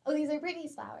 Oh, these are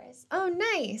Brittany's flowers. Oh,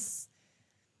 nice.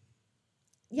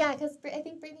 Yeah, because I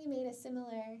think Brittany made a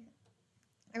similar.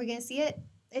 Are we gonna see it?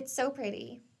 It's so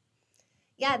pretty.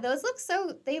 Yeah, they both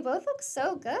look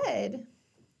so good.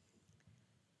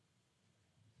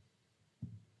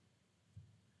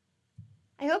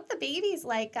 I hope the babies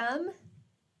like them.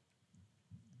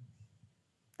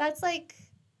 That's like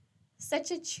such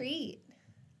a treat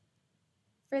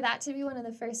for that to be one of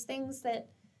the first things that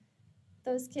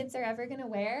those kids are ever gonna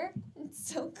wear.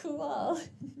 It's so cool.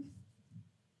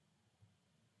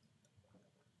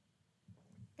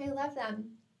 I love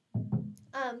them.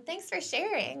 Thanks for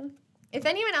sharing. If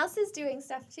anyone else is doing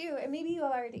stuff too, and maybe you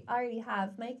already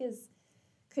have, Mike is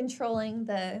controlling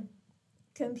the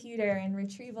computer and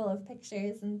retrieval of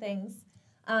pictures and things.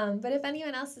 But if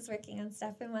anyone else is working on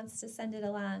stuff and wants to send it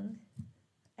along,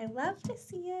 I love to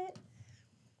see it.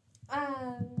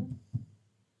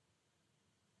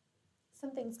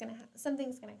 Something's gonna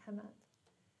come up.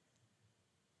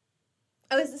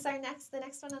 Oh, is this the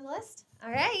next one on the list?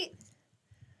 All right.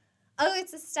 Oh,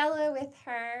 it's Estella with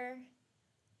her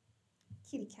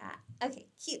kitty cat. Okay,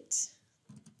 cute.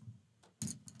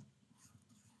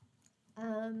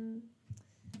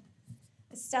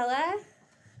 Estella,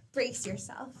 brace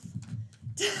yourself.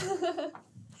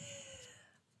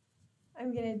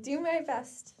 I'm gonna do my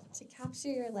best to capture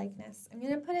your likeness. I'm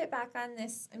gonna put it back on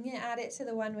this. I'm gonna add it to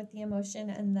the one with the emotion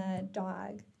and the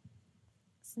dog,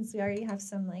 since we already have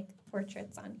some like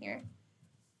portraits on here.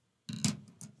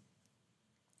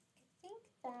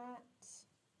 Let's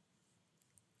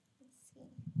see.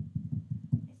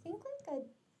 I think like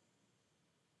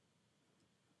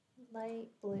a light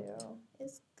blue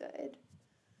is good.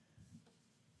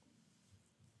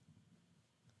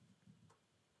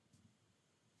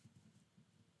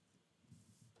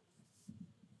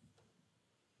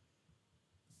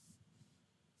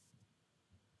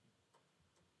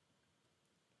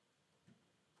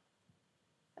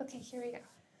 Okay, here we go.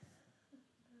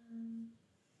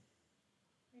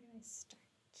 Where do I start?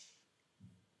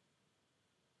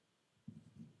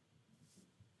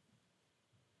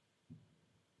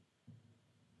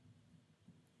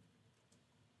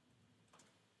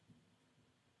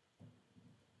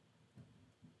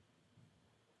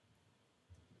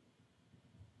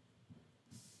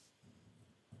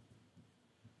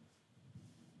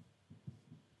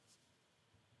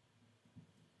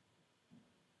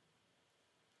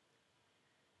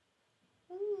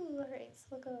 Alright, so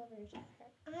we'll go over to her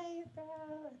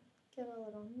eyebrow, give a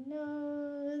little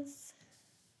nose,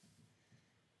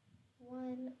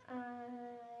 one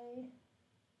eye.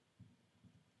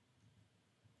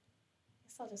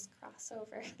 Guess I'll just cross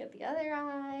over and get the other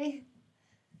eye.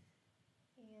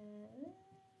 And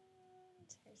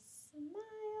her smile.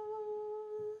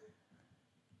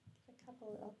 Get a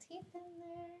couple little teeth in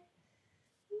there.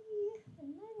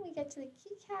 And then we get to the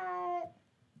kitty cat.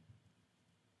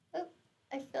 Oh,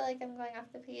 I feel like I'm going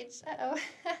off the page. Uh-oh.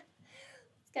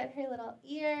 Let's get her little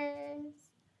ears.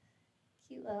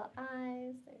 Cute little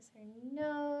eyes. There's her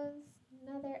nose.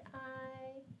 Another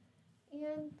eye.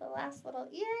 And the last little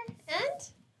ear.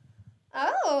 And,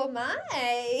 oh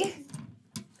my!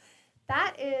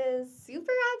 That is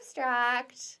super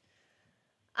abstract.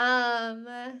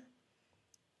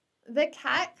 The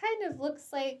cat kind of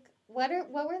looks like, what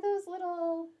were those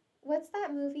little, what's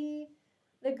that movie?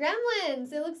 The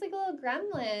Gremlins. It looks like a little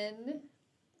gremlin.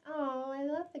 Oh, I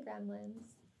love the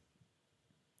Gremlins.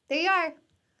 There you are.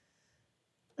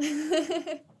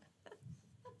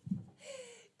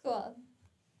 Cool.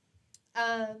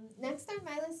 Next on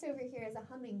my list over here is a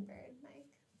hummingbird, Mike.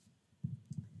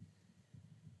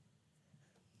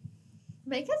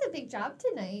 Mike has a big job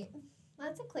tonight.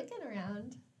 Lots of clicking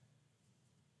around.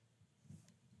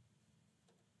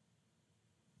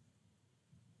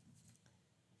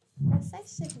 Guess I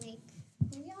should make,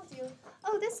 maybe I'll do,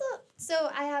 oh, this will,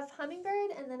 so I have hummingbird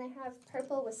and then I have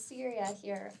purple wisteria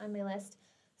here on my list.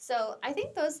 So I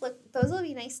think those will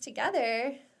be nice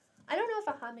together. I don't know if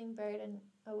a hummingbird and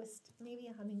maybe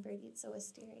a hummingbird eats a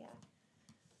wisteria.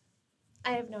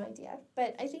 I have no idea,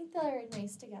 but I think they're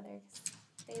nice together because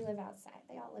they live outside.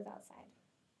 They all live outside.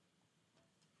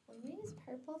 We're going to use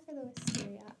purple for the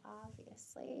wisteria,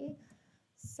 obviously.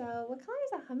 So what color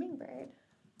is a hummingbird?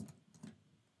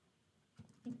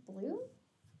 Like blue?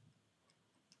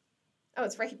 Oh,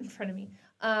 it's right in front of me.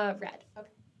 Red.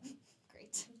 Okay.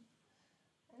 Great.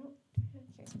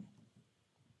 Here's red.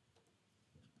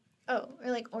 Oh,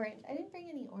 or like orange. I didn't bring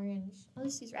any orange. I'll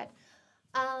just use red.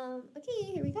 Okay,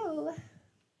 here we go.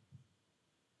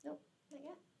 Nope, not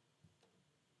yet.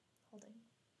 Holding.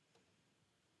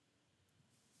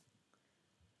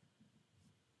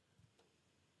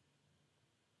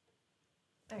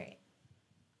 All right.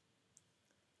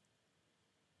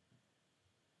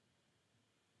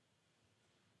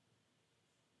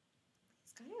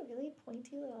 He's got a really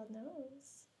pointy little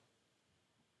nose.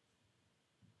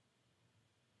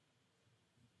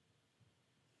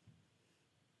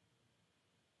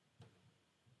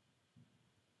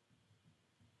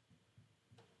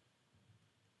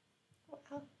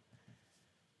 Wow.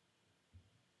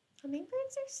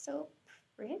 Hummingbirds are so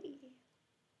pretty.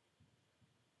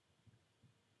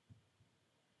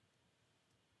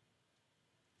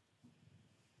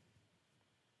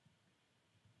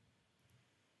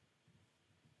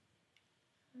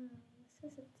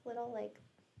 This is its little, like,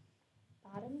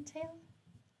 bottom tail.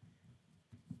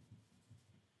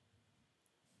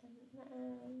 And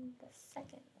then the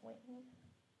second wing.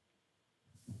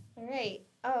 All right.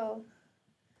 Oh.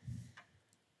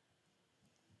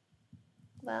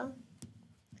 Well,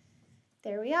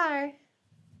 there we are.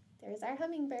 There's our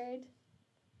hummingbird.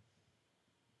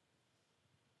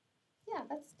 Yeah,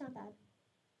 that's not bad.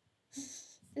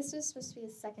 This was supposed to be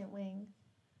his second wing.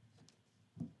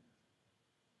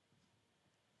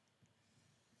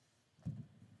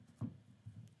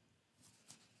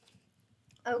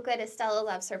 Oh, good. Estella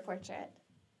loves her portrait.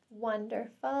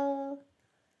 Wonderful.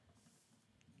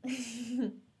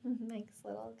 Mike's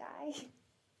little guy.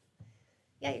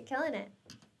 Yeah, you're killing it.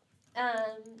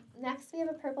 Next, we have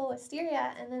a purple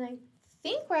wisteria, and then I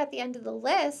think we're at the end of the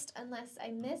list, unless I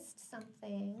missed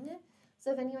something.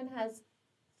 So if anyone has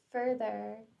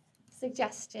further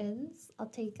suggestions, I'll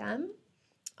take them.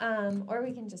 Or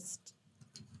we can just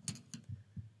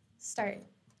start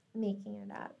making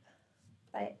it up.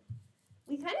 But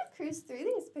we kind of cruised through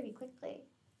these pretty quickly.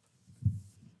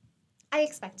 I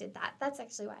expected that. That's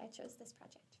actually why I chose this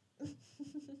project.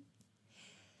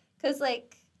 Because,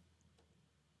 like,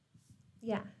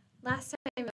 yeah, last time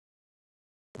it was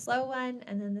a slow one,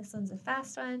 and then this one's a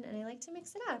fast one, and I like to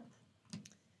mix it up.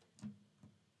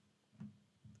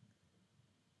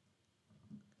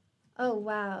 Oh,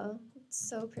 wow. It's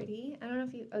so pretty. I don't know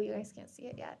if you, oh, you guys can't see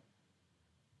it yet.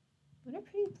 What a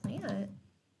pretty plant.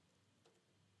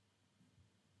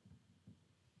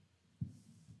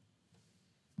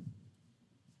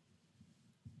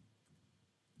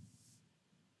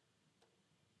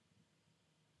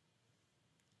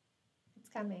 It's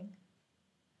coming.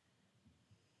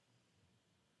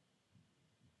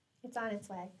 It's on its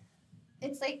way.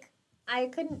 It's like, I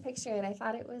couldn't picture it. I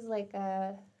thought it was like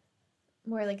a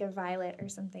more like a violet or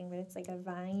something, but it's like a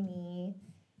viney,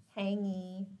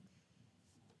 hangy,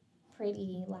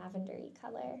 pretty lavendery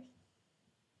color.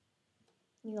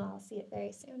 You'll all see it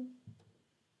very soon,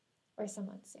 or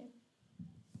somewhat soon.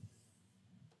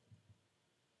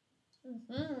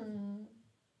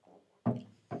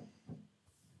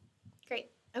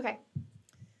 Great. Okay.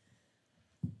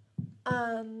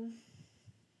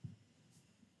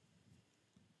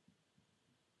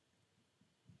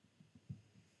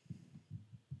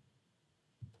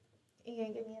 Are you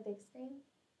gonna give me a big screen?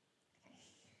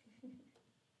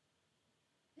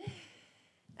 Okay.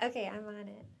 Okay, I'm on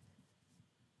it.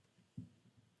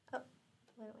 Oh,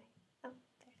 went away. Oh,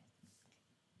 there it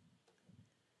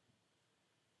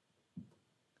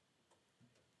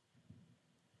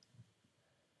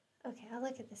is. Okay, I'll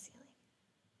look at the ceiling.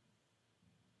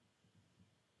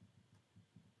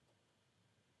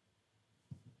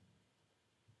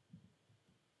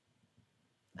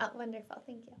 Oh, wonderful.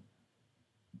 Thank you.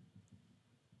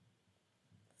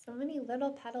 So many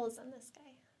little petals on this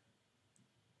guy.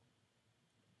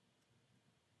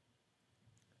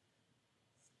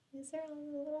 These are all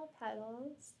the little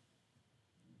petals.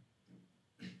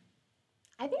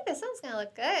 I think this one's going to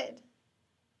look good.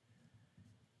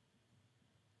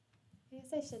 I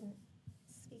guess I shouldn't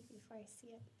speak before I see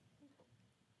it.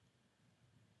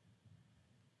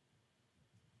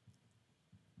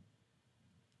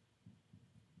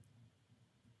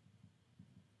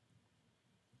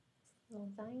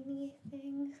 Little viney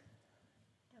thing.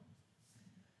 Oh.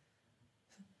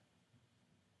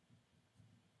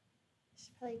 I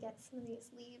should probably get some of these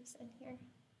leaves in here.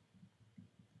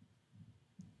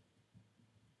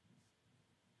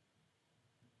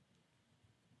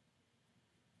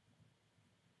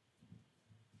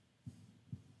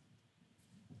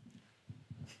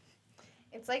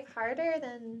 It's like harder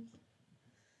than,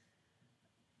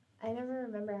 I never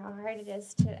remember how hard it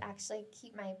is to actually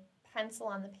keep my pencil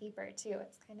on the paper too.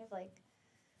 It's kind of like,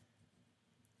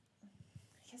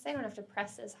 I guess I don't have to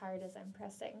press as hard as I'm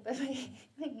pressing, but my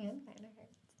hand kind of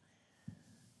hurts.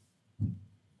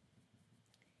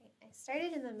 Right, I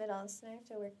started in the middle, so now I have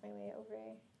to work my way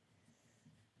over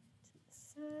to the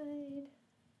side.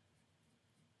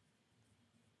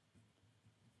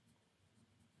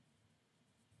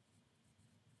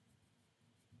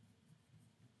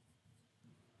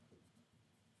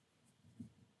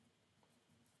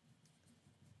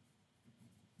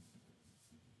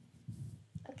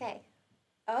 Okay.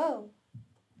 Oh.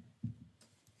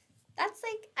 That's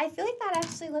like, I feel like that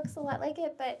actually looks a lot like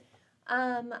it, but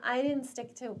I didn't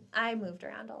stick to, I moved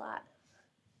around a lot.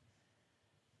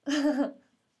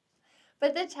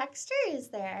 But the texture is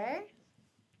there.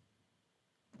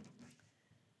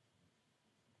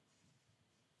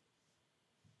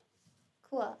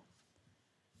 Cool.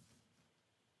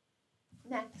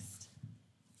 Next.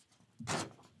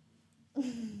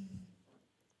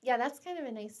 Yeah, that's kind of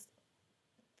a nice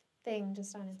thing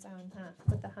just on its own, huh?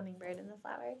 With the hummingbird and the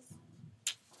flowers.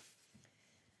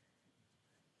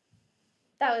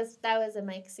 That was a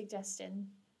Mike suggestion.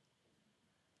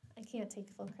 I can't take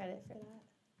full credit for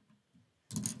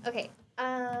that. Okay.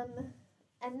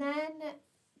 And then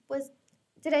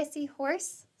did I see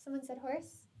horse? Someone said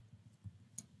horse?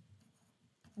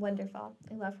 Wonderful.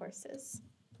 I love horses.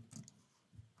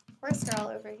 Horse girl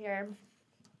over here.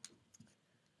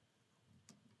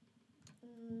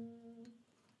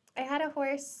 I had a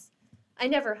horse. I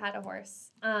never had a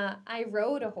horse. I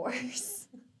rode a horse.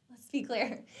 Let's be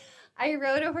clear. I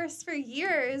rode a horse for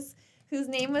years whose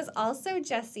name was also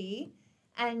Jessi,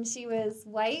 and she was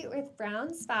white with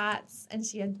brown spots, and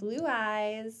she had blue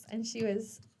eyes, and she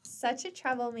was such a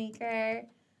troublemaker,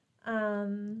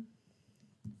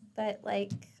 but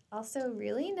like also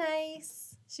really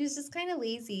nice. She was just kind of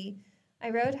lazy. I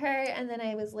rode her, and then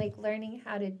I was like learning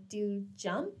how to do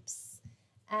jumps,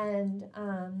 and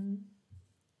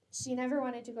she never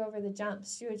wanted to go over the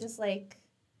jumps. She would just like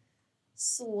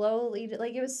slowly,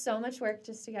 like it was so much work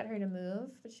just to get her to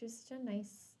move, but she was such a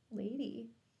nice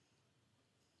lady.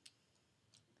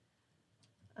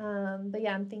 But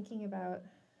yeah, I'm thinking about,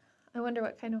 I wonder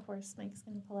what kind of horse Mike's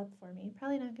going to pull up for me.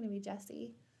 Probably not going to be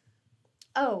Jessi.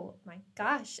 Oh my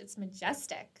gosh, it's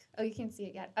majestic. Oh, you can't see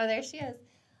it yet. Oh, there she is.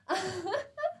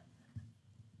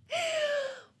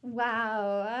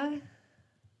 Wow.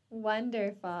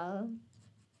 Wonderful.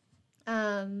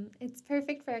 It's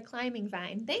perfect for a climbing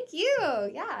vine. Thank you.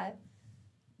 Yeah.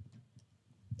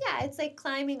 Yeah, it's like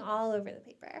climbing all over the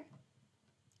paper.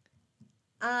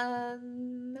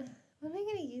 What am I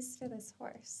going to use for this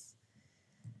horse?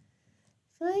 I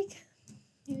feel like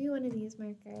maybe one of these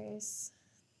markers.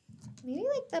 Maybe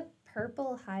like the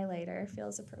purple highlighter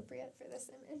feels appropriate for this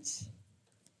image.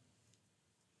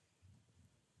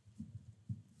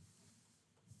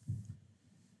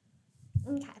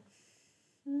 Okay.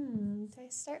 Do I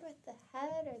start with the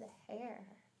head or the hair?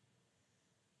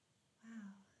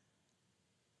 Wow.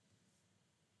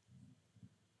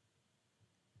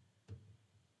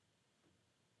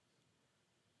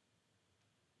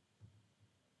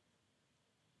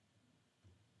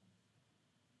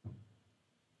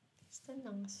 There's the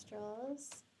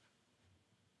nostrils.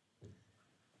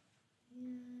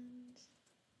 And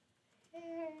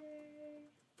hair.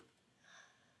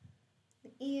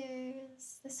 The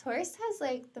ears. This horse has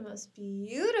like the most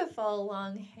beautiful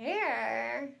long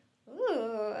hair.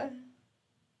 Ooh.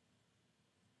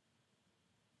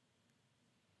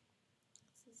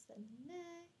 This is the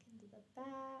neck into the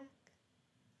back.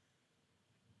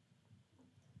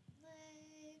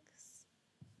 Legs.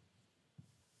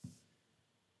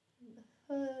 And the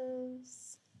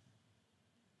hooves.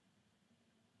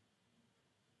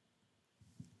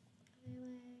 Other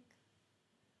leg.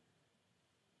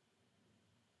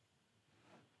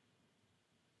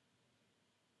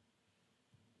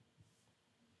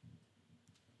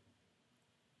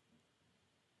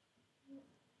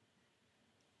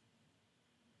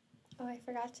 Oh, I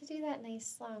forgot to do that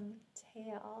nice long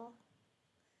tail.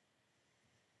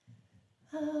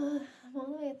 I'm all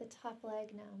the way at the top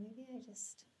leg now. Maybe I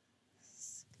just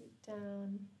scoot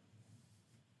down.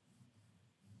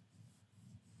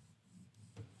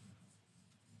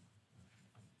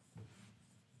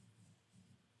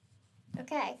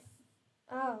 Okay.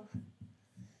 Oh.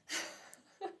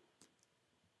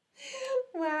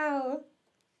 Wow.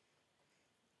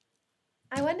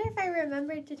 I wonder if I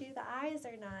remembered to do the eyes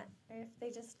or not, or if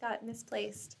they just got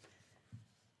misplaced.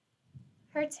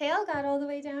 Her tail got all the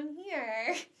way down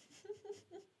here.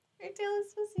 Her tail is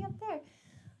supposed to be up there.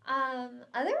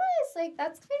 Otherwise, like,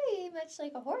 that's pretty much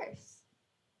like a horse,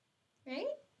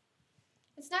 right?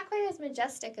 It's not quite as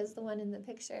majestic as the one in the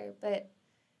picture, but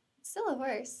it's still a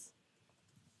horse.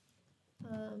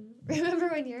 Remember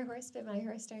when your horse bit my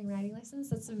horse during riding lessons?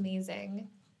 That's amazing.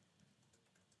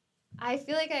 I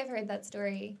feel like I've heard that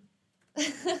story.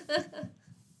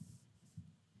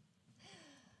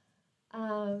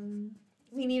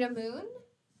 We need a moon.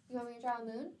 You want me to draw a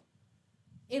moon?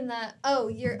 In the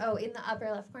in the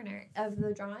upper left corner of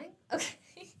the drawing? Okay.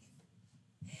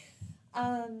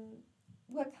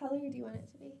 What color do you want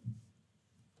it to be?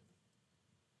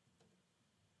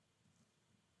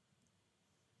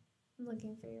 I'm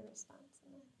looking for your response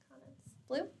in the comments.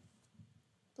 Blue?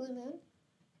 Blue moon?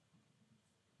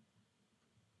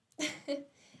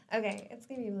 Okay, it's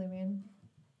gonna be blue moon.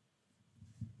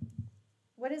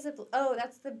 What is it? Oh,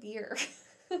 that's the beer.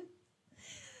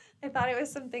 I thought it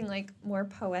was something like more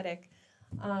poetic.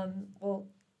 Well,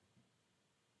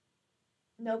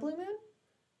 no blue moon?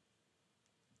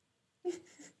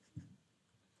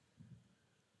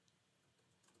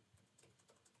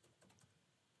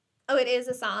 Oh, it is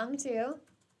a song too?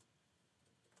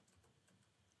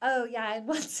 Oh, yeah, and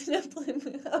once in a blue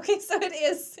moon. Okay, so it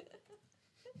is.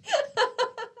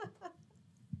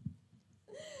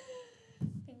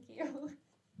 Thank you.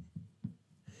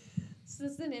 This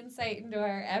is an insight into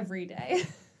our everyday.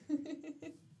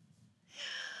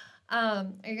 Are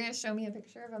you going to show me a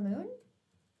picture of a moon?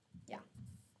 Yeah,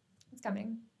 it's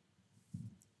coming.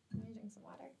 Let me drink some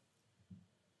water.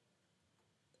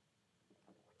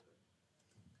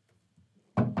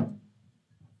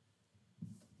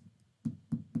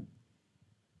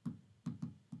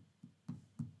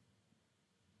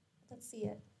 Let's see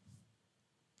it.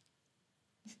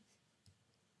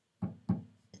 I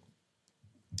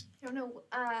don't know.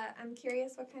 I'm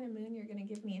curious what kind of moon you're going to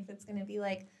give me. If it's going to be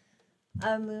like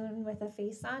a moon with a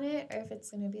face on it, or if it's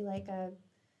going to be like a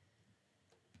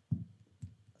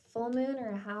full moon or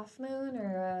a half moon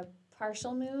or a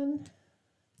partial moon,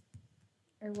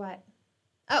 or what?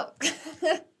 Oh,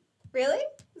 really?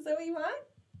 Is that what you want?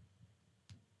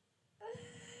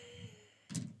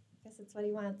 Guess it's what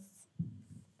he wants.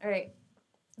 All right,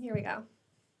 here we go.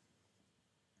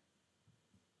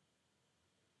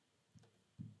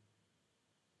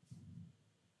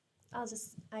 I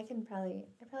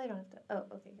probably don't have to, oh,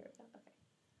 okay, here we go, okay.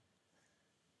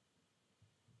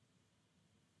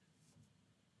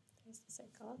 There's the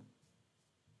circle.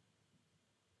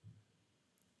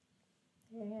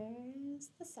 There's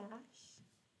the sash.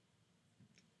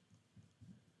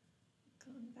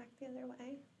 Going back the other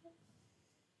way.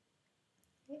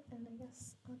 Okay, and I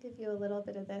guess I'll give you a little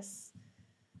bit of this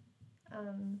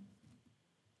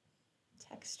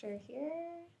texture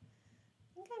here.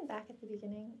 I think I'm back at the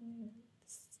beginning.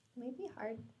 This may be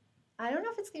hard. I don't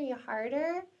know if it's going to be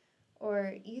harder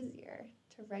or easier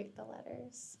to write the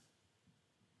letters.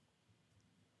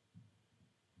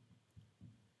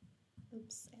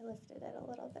 Oops, I lifted it a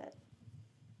little bit.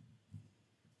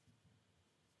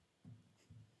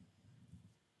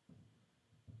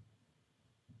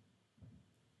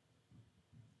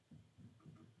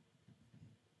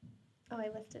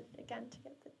 lifted it again to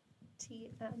get the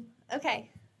TM.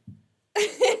 Okay.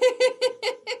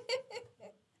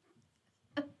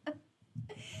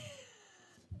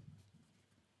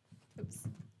 Oops.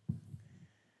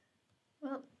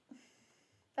 Well,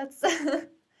 that's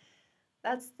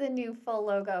that's the new full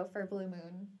logo for Blue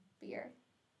Moon beer.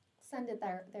 Send it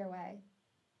their way.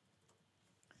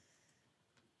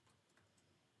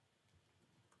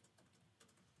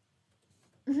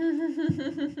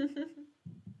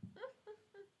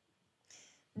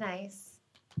 Nice.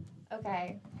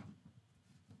 Okay.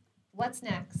 What's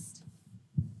next?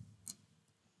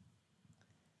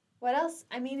 What else?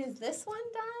 I mean, is this one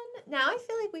done? Now I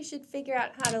feel like we should figure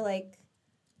out how to like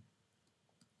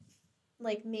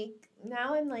make,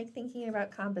 now I'm like thinking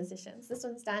about compositions. This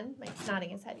one's done? Mike's nodding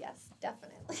his head, yes,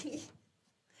 definitely.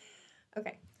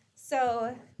 Okay,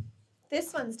 so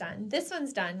this one's done. This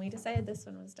one's done. We decided this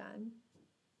one was done.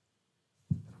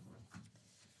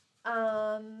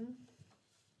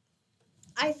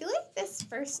 I feel like this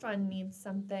first one needs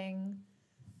something.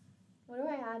 What do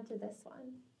I add to this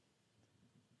one?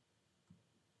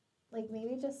 Like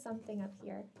maybe just something up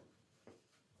here.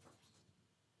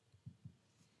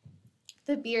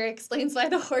 The beer explains why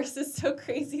the horse is so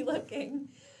crazy looking.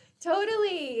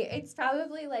 Totally. It's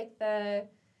probably like the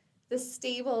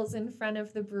stables in front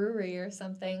of the brewery or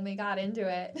something. They got into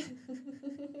it.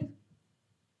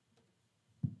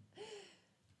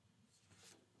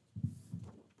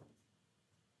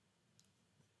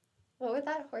 What would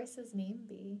that horse's name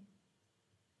be?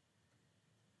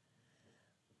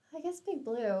 I guess Big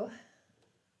Blue.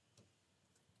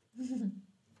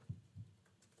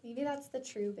 Maybe that's the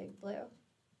true Big Blue.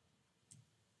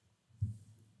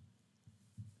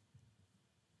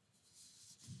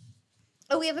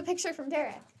 Oh, we have a picture from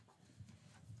Derek.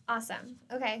 Awesome.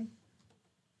 Okay.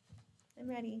 I'm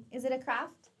ready. Is it a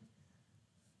craft?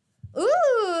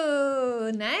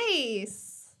 Ooh,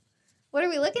 nice. What are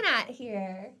we looking at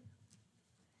here?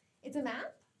 It's a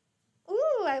map?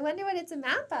 Ooh, I wonder what it's a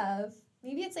map of.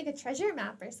 Maybe it's like a treasure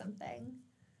map or something.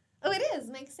 Oh, it is.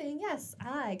 Mike's saying yes.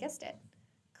 Ah, I guessed it.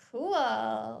 Cool.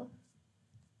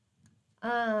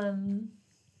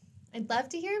 I'd love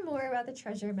to hear more about the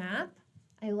treasure map.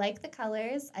 I like the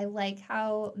colors. I like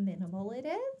how minimal it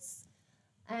is.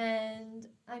 And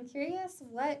I'm curious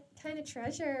what kind of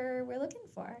treasure we're looking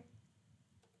for.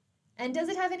 And does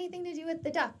it have anything to do with the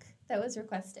duck that was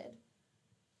requested?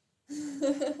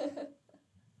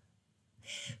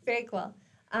 Very cool.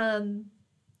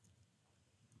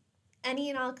 Any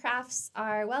and all crafts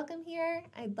are welcome here.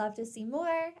 I'd love to see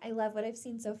more. I love what I've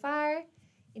seen so far.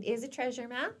 It is a treasure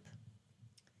map.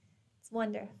 It's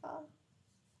wonderful.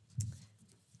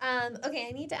 Okay,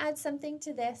 I need to add something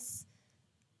to this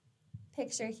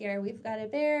picture here. We've got a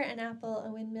bear, an apple,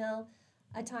 a windmill,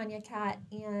 a Tanya cat,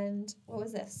 and what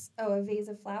was this? Oh, a vase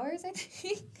of flowers, I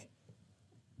think.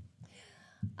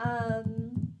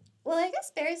 Well, I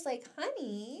guess bears like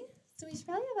honey, so we should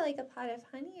probably have like a pot of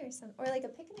honey or something, or like a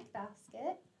picnic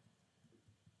basket.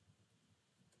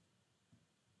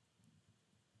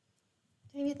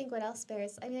 I don't even think what else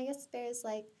bears. I mean, I guess bears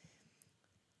like,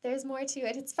 there's more to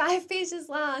it. It's 5 pages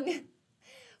long.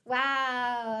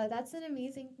 Wow, that's an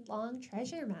amazing long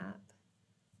treasure map.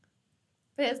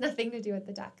 But it has nothing to do with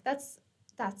the duck. That's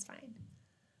fine.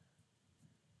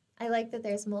 I like that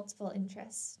there's multiple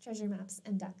interests. Treasure maps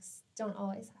and ducks don't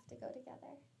always have to go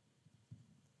together.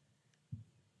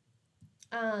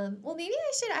 Well, maybe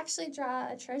I should actually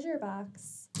draw a treasure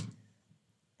box.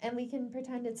 And we can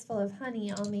pretend it's full of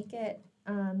honey. I'll make it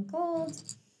gold.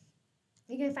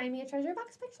 You can find me a treasure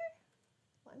box picture?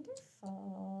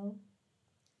 Wonderful.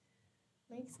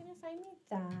 Mike's gonna find me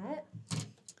that.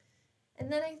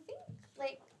 And then I think,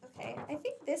 like, okay, I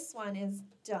think this one is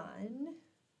done.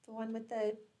 The one with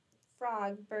the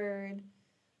frog, bird,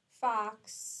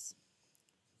 fox,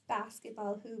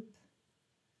 basketball hoop,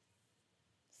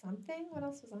 something. What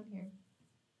else was on here?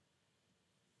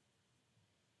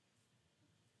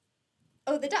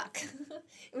 Oh, the duck.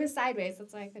 It was sideways,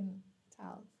 that's why I couldn't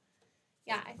tell.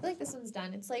 Yeah, I feel like this one's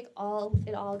done. It's like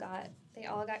they all got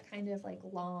kind of like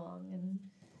long, and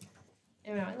I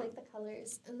don't know, I like the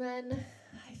colors. And then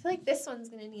I feel like this one's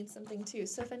gonna need something too.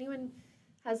 So if anyone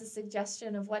has a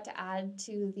suggestion of what to add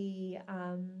to the,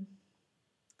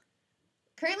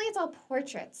 currently it's all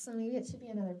portraits, so maybe it should be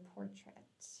another portrait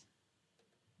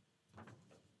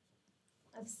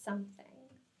of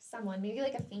someone, maybe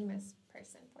like a famous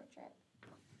person portrait.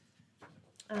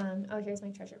 Oh, here's my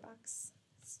treasure box.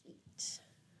 Sweet.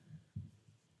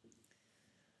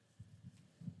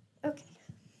 Okay.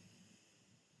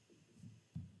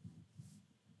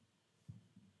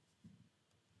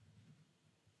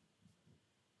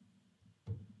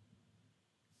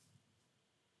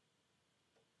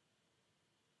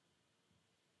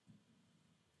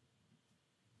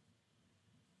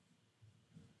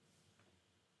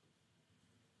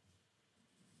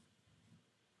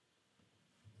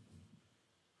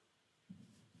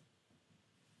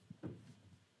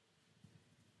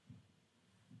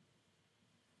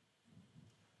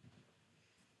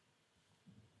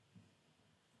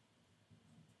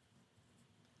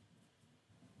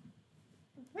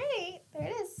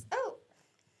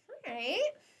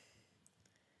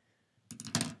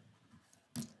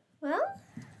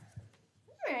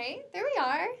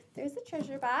 there's the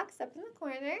treasure box up in the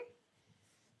corner.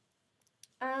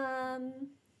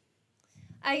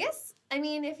 I guess, I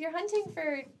mean, if you're hunting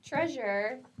for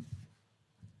treasure,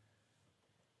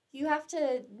 you have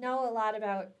to know a lot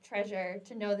about treasure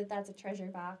to know that that's a treasure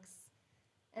box.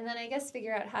 And then I guess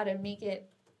figure out how to make it,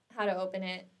 how to open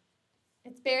it.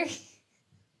 It's buried.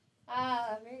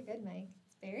 Very good, Mike.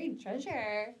 It's buried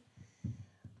treasure.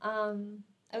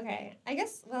 Okay, I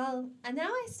guess, well, and now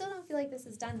I still don't feel like this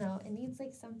is done though. It needs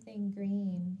like something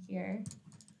green here.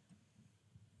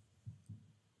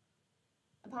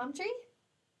 A palm tree?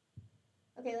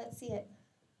 Okay, let's see it.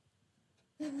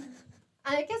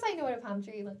 I guess I know what a palm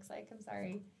tree looks like. I'm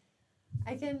sorry.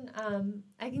 I can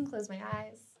close my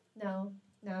eyes. No,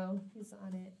 he's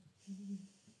on it.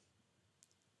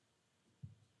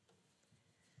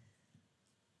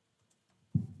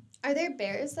 Are there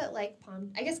bears that like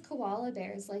palm? I guess koala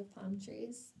bears like palm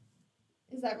trees.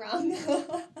 Is that wrong?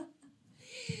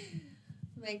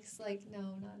 Mike's like,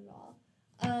 no, not at all.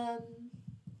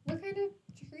 What kind of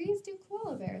trees do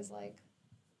koala bears like?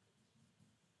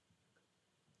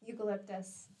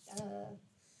 Eucalyptus. Ooh,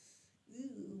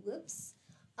 whoops.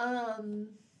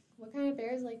 What kind of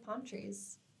bears like palm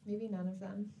trees? Maybe none of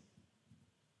them.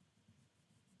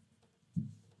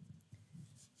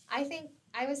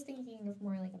 I was thinking of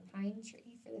more like a pine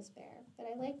tree for this bear, but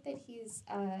I like that he's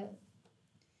an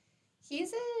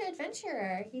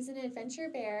adventurer. He's an adventure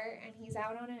bear, and he's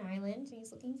out on an island, and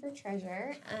he's looking for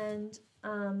treasure, and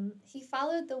he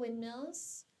followed the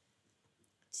windmills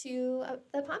to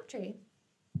the palm tree.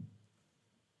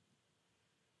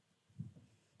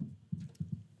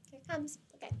 Here it comes.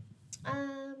 Okay.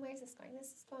 Where's this going?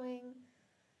 This is going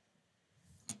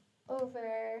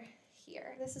over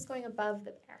here. This is going above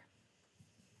the bear.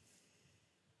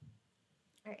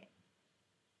 All right.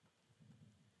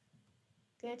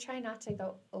 I'm gonna try not to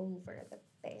go over the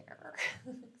bear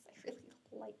because I really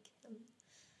like him.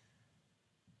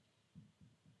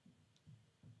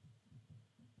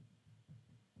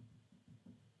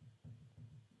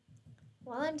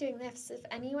 While I'm doing this, if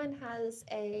anyone has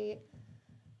a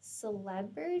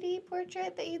celebrity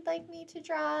portrait that you'd like me to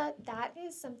draw, that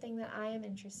is something that I am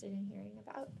interested in hearing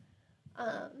about.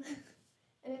 And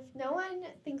if no one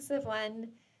thinks of one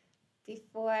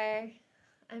before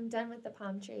I'm done with the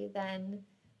palm tree, then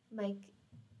Mike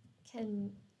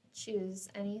can choose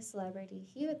any celebrity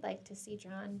he would like to see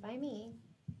drawn by me.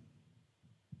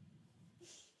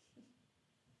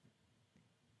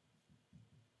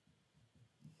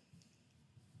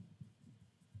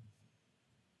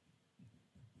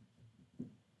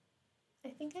 I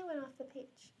think I went off the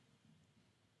page.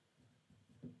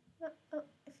 Oh,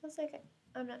 it feels like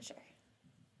I'm not sure.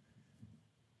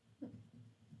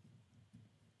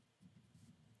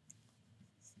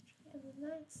 And then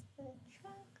that's the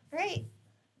truck. All right.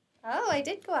 Oh, I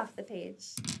did go off the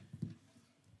page. That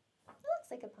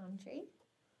looks like a palm tree.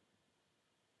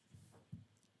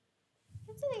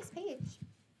 That's a nice page.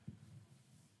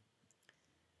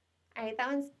 All right,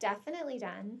 that one's definitely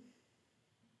done.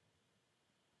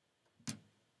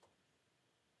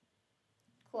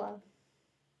 Cool.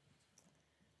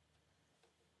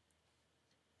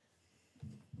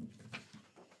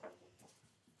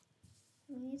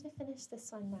 We need to finish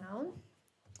this one now.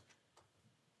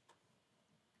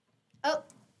 Oh,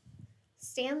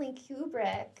 Stanley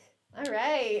Kubrick. All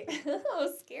right.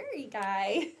 Oh, scary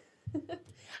guy.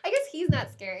 I guess he's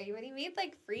not scary, but he made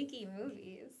like freaky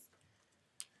movies.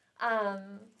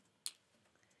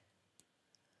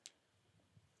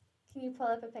 Can you pull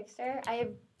up a picture?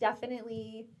 I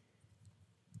definitely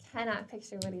cannot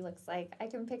picture what he looks like. I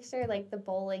can picture like the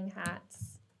bowling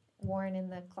hats worn in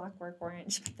the Clockwork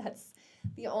Orange, but that's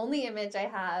the only image I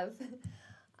have.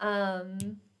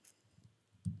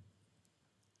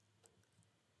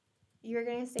 You were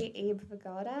gonna say Abe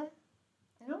Vigoda?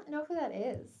 I don't know who that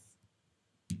is.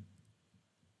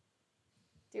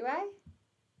 Do I?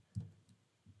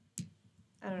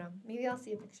 I don't know. Maybe I'll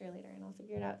see a picture later and I'll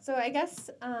figure it out. So I guess,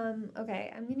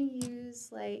 okay, I'm gonna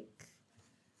use like,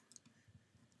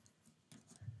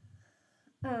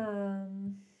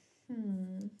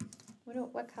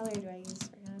 what color do I use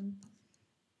for him?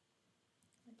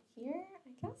 Here,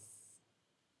 I guess.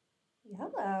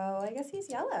 Yellow. I guess he's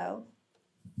yellow.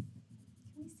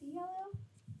 Can we see yellow?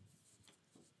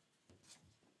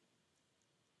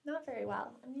 Not very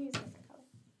well. I'm gonna use a different color.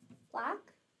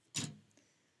 Black?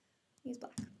 Use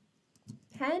black.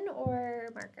 Pen or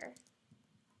marker?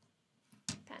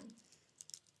 Pen.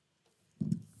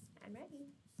 I'm ready.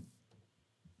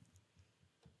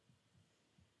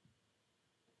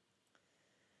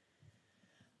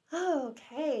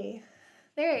 Okay.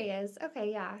 There he is.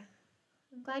 Okay, yeah.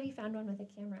 I'm glad you found one with a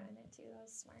camera in it too. That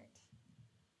was smart.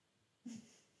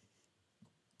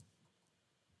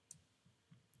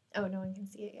 Oh, no one can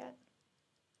see it yet.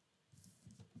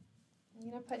 I'm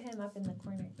gonna put him up in the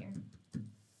corner here.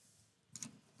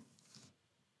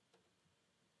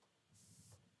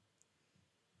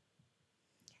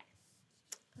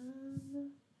 Okay.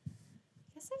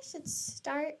 I guess I should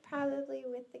start probably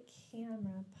with the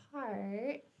camera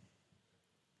part.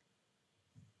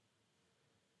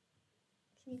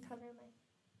 Can you cover my?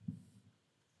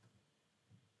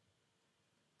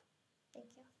 Thank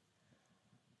you.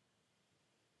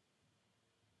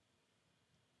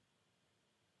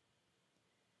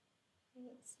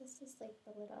 Right, so this is like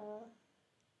the little,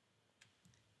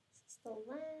 this is the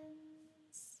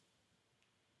lens.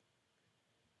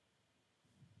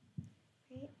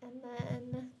 Right, and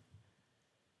then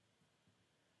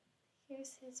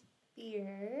here's his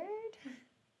beard.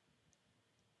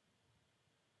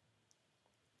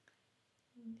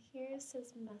 And here's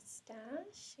his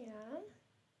mustache, yeah.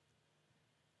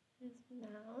 His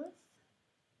mouth.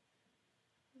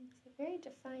 It's a very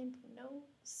defined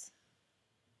nose.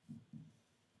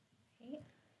 Right?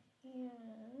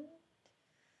 And,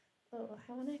 oh,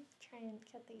 I want to try and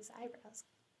get these eyebrows.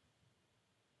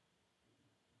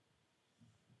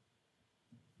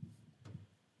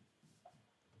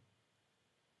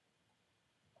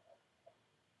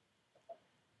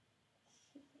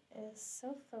 He is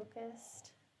so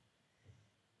focused.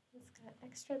 He's got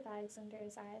extra bags under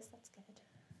his eyes, that's good.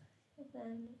 And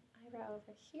then eyebrow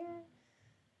over here.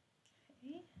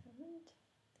 Okay, and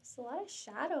there's a lot of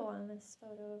shadow on this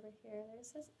photo over here.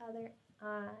 There's his other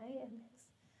eye and his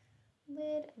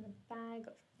lid and the bag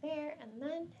over there, and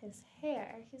then his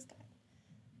hair. He's got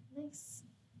nice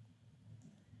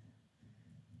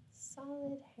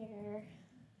solid hair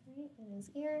right in his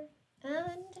ear,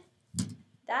 and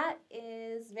that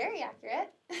is very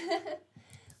accurate.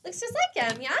 Looks just like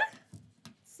him, yeah?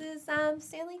 This is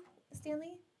Stanley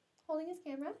holding his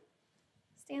camera.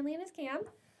 Stanley and his cam.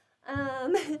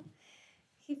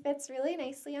 He fits really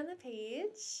nicely on the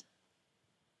page.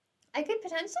 I could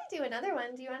potentially do another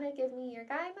one. Do you want to give me your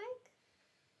guy, Mike?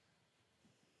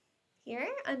 Here,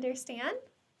 understand?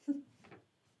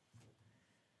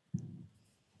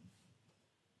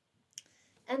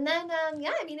 And then,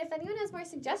 yeah, I mean, if anyone has more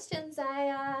suggestions,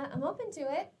 I'm open to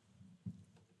it.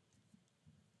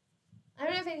 I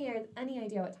don't have any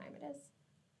idea what time it is.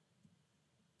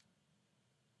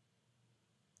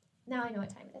 Now I know what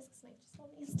time it is because Mike just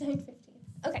told me it's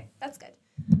 9:15. Okay, that's good.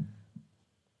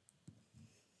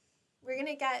 We're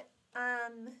gonna get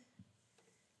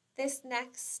this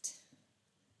next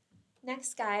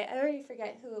guy. I already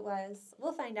forget who it was.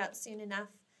 We'll find out soon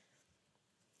enough.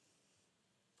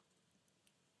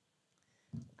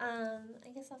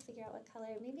 I guess I'll figure out what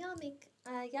color. Maybe I'll make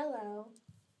yellow.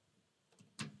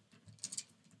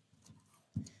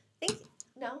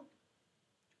 No.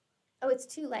 Oh, it's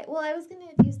too light. Well, I was going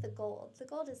to use the gold. The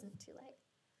gold isn't too light.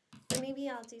 But maybe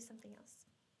I'll do something else.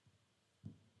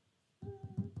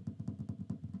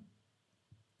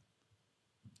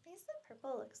 I guess the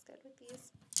purple looks good with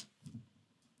these.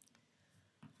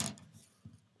 Or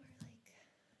like,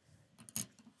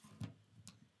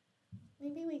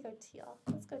 maybe we go teal.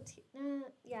 Let's go teal.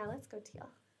 Yeah, let's go teal.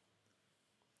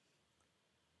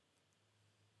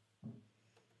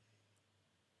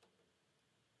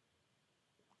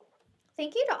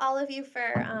 Thank you to all of you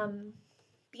for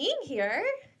being here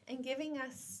and giving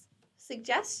us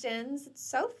suggestions. It's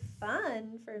so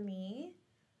fun for me.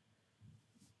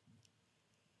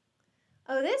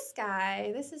 Oh, this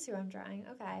guy. This is who I'm drawing.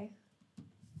 Okay.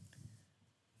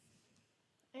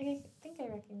 I think I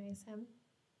recognize him.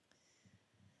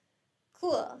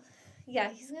 Cool.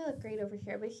 Yeah, he's going to look great over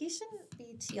here, but he shouldn't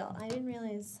be teal. I didn't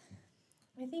realize.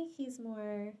 I think he's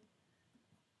more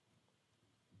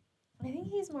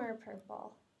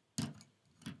purple. Yeah.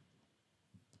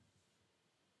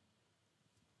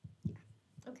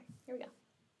 Okay, here we go.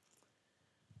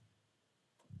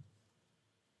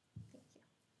 Thank you.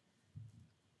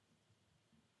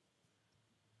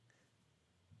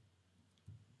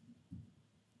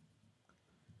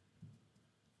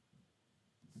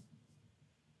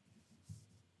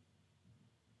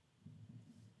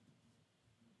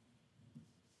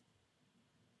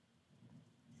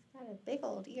 He's got a big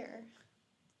old ear.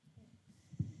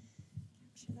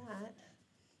 Capture that.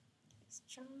 His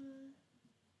jaw.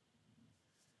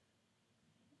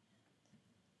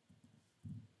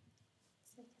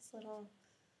 It's like his little, I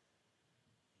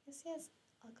guess he has,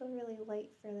 I'll go really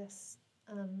light for this.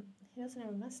 He doesn't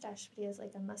have a mustache, but he has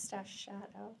like a mustache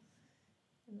shadow.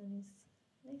 And then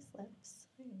he's nice lips.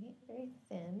 All right, very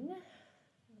thin.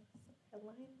 A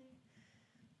line there.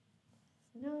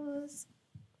 Nose.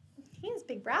 He has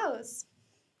big brows.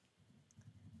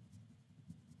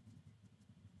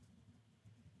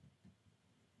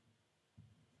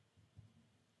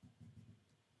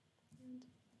 And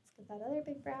let's get that other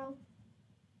big brow.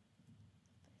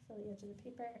 Fill the edge of the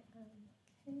paper.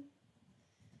 Okay.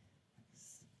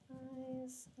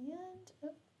 Eyes and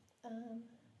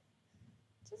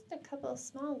just a couple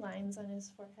small lines on his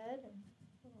forehead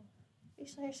and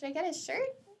facial hair. Should I get his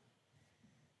shirt?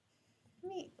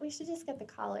 We should just get the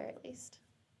collar at least.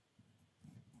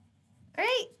 All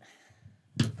right.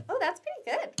 Oh, that's pretty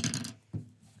good.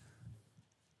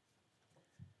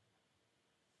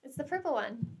 It's the purple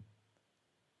one.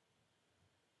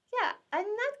 Yeah, I'm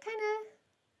not kind of,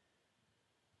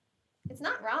 it's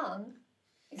not wrong.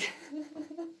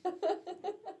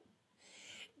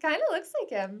 Kind of looks like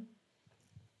him.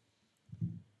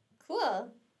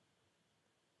 Cool.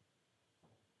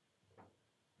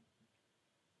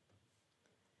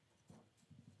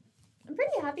 I'm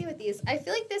pretty happy with these. I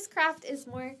feel like this craft is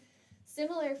more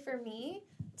similar for me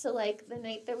to like the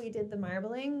night that we did the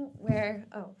marbling where,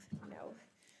 oh no,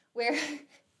 where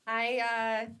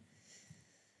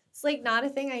it's like not a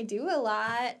thing I do a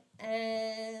lot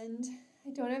and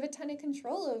I don't have a ton of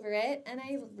control over it and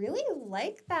I really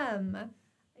like them.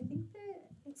 I think that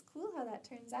it's cool how that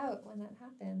turns out when that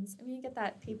happens. I'm gonna get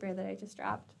that paper that I just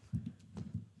dropped.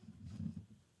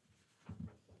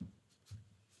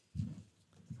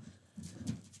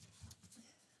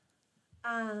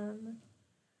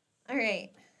 All right.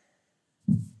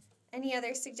 Any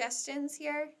other suggestions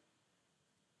here?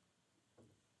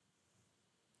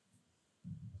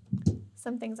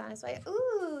 Something's on its way.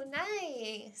 Ooh,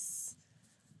 nice.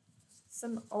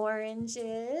 Some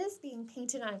oranges being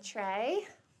painted on a tray.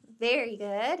 Very good.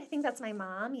 I think that's my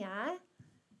mom, yeah?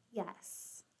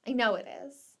 Yes. I know it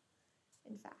is,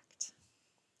 in fact.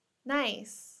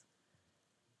 Nice.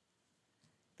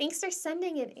 Thanks for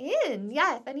sending it in.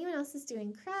 Yeah, if anyone else is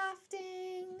doing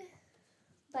crafting,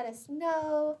 let us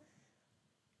know.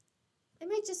 I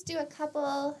might just do a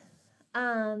couple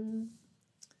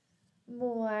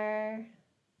more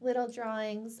little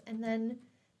drawings and then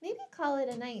maybe call it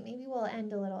a night. Maybe we'll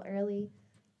end a little early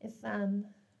if I'm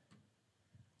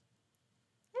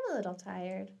a little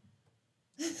tired.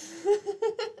 I'm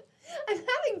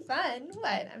having fun.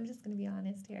 What? I'm just going to be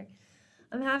honest here.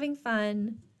 I'm having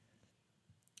fun.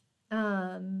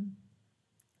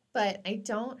 But I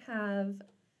don't have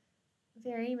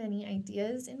very many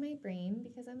ideas in my brain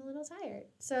because I'm a little tired.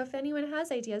 So if anyone has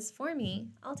ideas for me,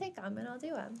 I'll take them and I'll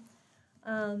do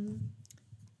them.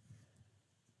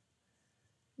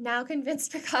 Now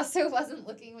convinced Picasso wasn't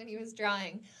looking when he was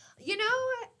drawing. You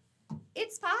know,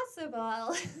 it's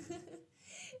possible.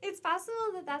 It's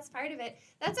possible that that's part of it.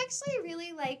 That's actually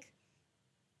really like,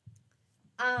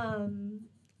 I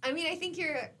mean, I think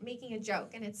you're making a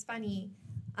joke and it's funny.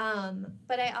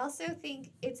 But I also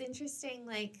think it's interesting,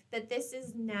 like, that this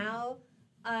is now,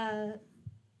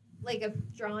 like a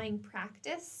drawing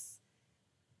practice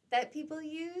that people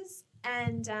use.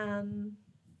 And,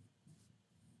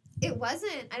 it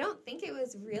wasn't, I don't think it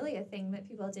was really a thing that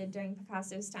people did during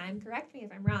Picasso's time. Correct me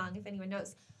if I'm wrong, if anyone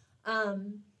knows.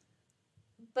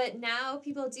 But now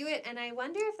people do it, and I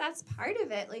wonder if that's part of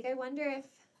it. Like, I wonder if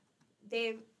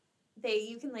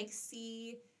you can, like,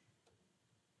 see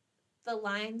the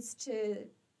lines to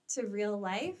real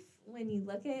life when you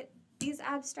look at these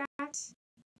abstract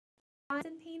drawings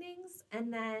and paintings.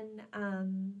 And then,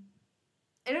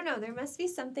 I don't know, there must be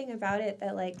something about it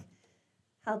that, like,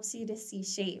 helps you to see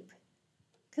shape.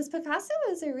 Because Picasso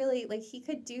was a really, like, he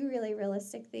could do really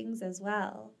realistic things as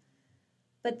well.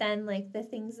 But then, like, the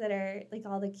things that are, like,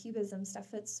 all the cubism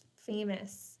stuff that's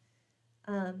famous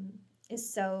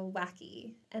is so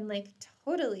wacky and, like,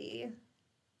 totally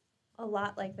a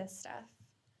lot like this stuff.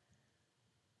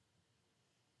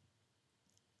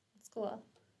 It's cool.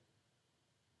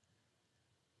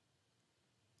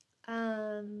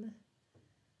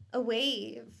 A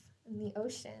wave in the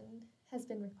ocean has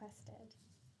been requested.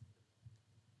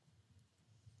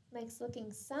 Mike's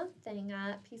looking something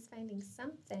up. He's finding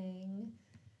something.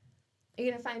 Are you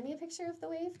going to find me a picture of the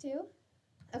wave too?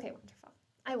 Okay, wonderful.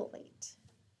 I will wait.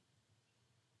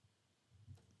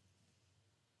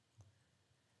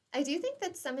 I do think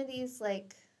that some of these,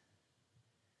 like,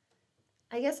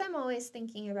 I guess I'm always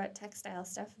thinking about textile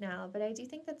stuff now, but I do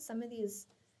think that some of these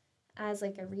as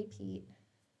like a repeat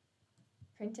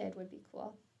printed would be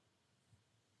cool.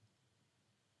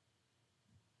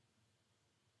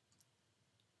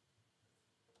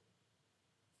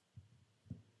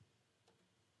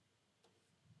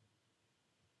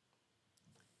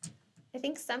 I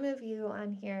think some of you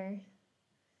on here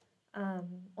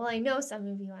Well, I know some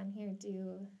of you on here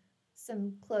do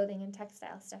some clothing and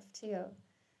textile stuff too.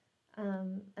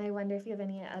 I wonder if you have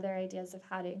any other ideas of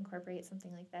how to incorporate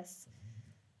something like this.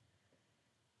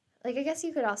 Like, I guess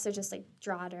you could also just like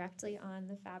draw directly on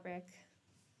the fabric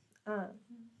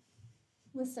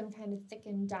with some kind of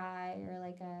thickened dye or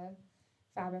like a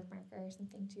fabric marker or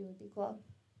something too would be cool.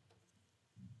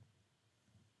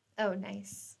 Oh,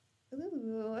 nice.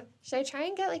 Ooh, should I try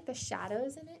and get like the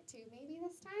shadows in it too maybe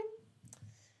this time?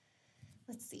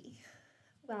 Let's see.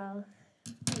 Well,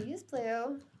 I use blue.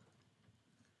 All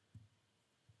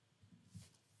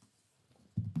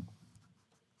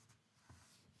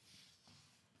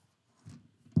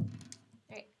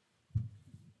right.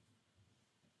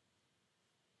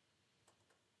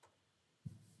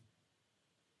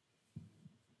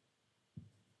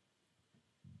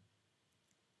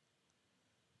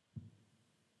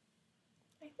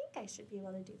 I think I should be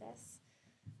able to do this.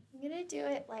 I'm gonna do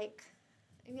it like,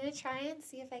 I'm gonna try and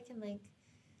see if I can like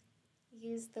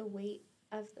use the weight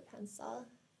of the pencil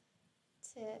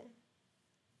to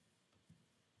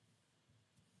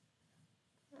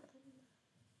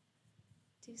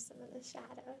do some of the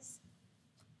shadows.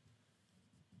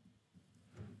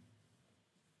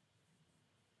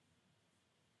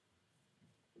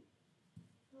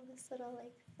 All this little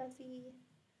like fuzzy.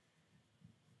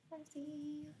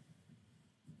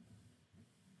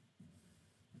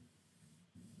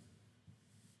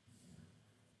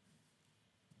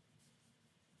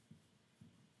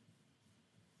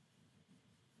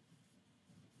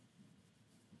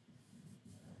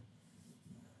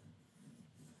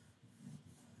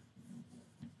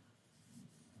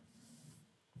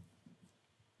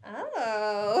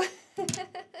 Oh.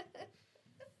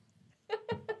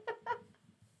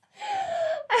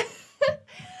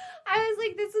 I was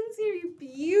like, this one's gonna be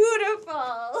beautiful.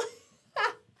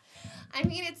 I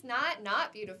mean, it's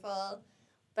not beautiful,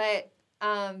 but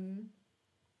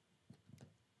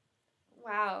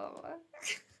wow.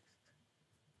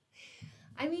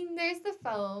 I mean, there's the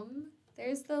foam,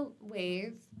 there's the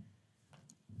wave.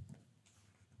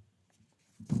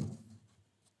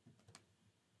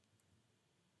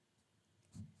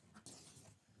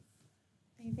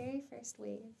 My very first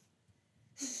wave.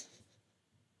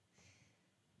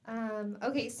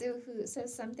 Okay, so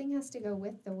something has to go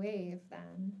with the wave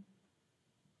then.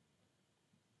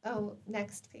 Oh,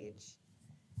 next page.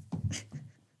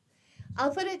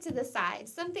 I'll put it to the side.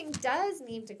 Something does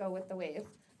need to go with the wave.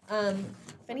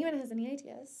 If anyone has any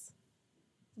ideas,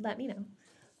 let me know.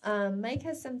 Mike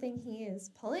has something he is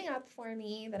pulling up for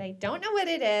me that I don't know what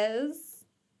it is.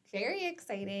 Very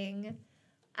exciting.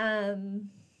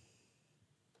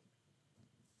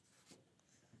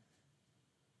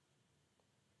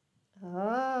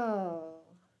 Oh.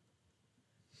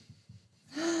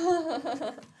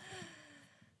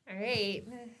 All right,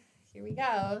 here we go.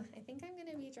 I think I'm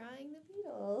going to be drawing the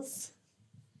Beatles.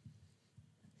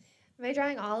 Am I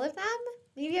drawing all of them?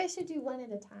 Maybe I should do one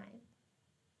at a time.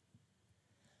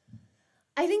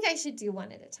 I think I should do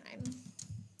one at a time.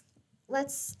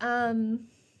 Let's,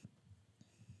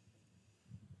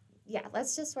 yeah,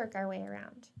 let's just work our way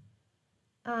around.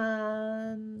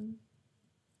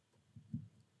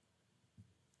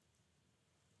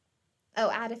 Oh,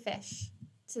 add a fish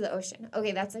to the ocean.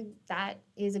 Okay, that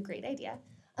is a great idea.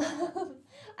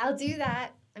 I'll do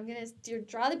that. I'm gonna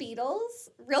draw the Beatles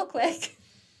real quick,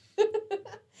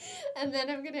 and then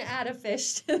I'm gonna add a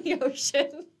fish to the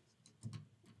ocean.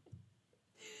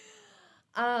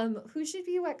 Who should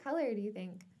be what color do you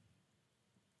think?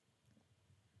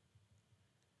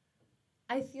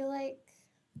 I feel like,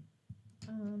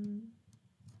 all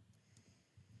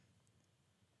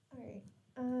right,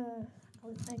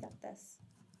 I got this.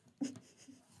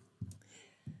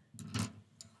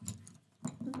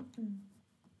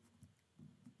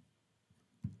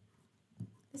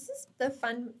 This is the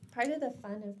fun, part of the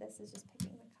fun of this is just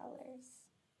picking the colors.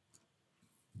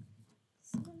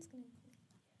 Someone's gonna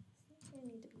need to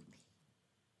be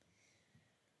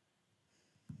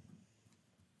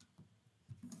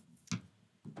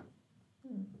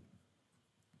pink.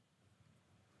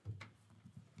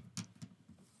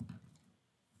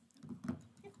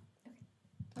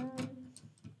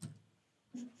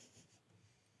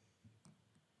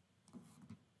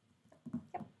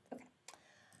 Yep, okay.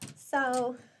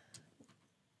 So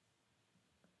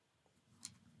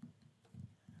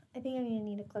I think I'm gonna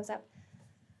need to close up.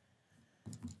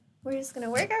 We're just gonna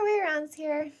work our way around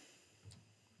here.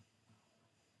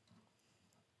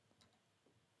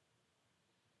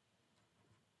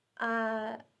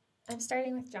 I'm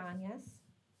starting with John, yes?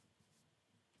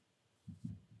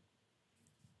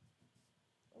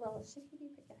 Well, should he be,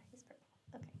 yeah, he's purple,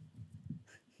 okay.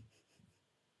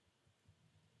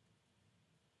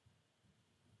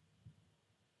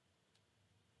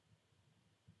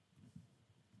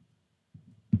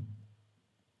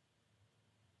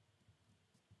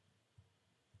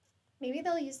 Maybe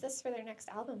they'll use this for their next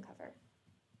album cover.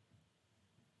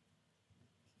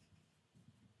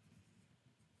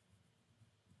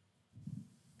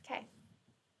 Okay.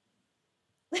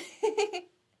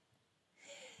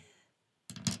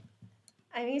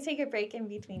 I need to take a break in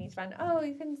between each one. Oh,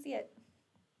 you couldn't see it.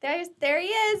 There he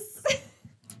is.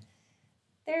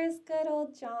 There's good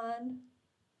old John.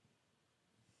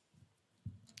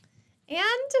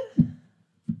 And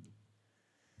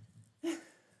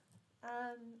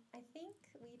I think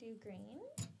we do green,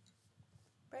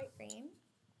 bright green.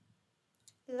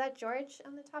 Is that George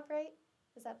on the top right?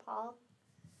 Is that Paul?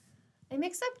 I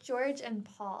mix up George and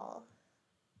Paul.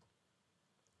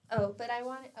 Oh, but I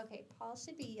want it, okay, Paul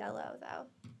should be yellow though.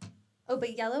 Oh,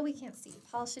 but yellow we can't see.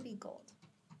 Paul should be gold.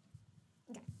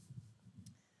 Okay.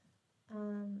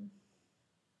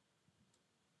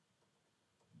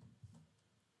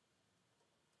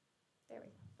 There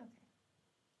we go. Okay.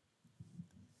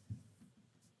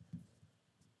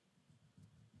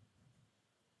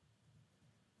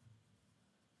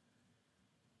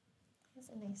 Has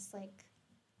a nice like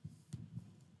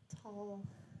tall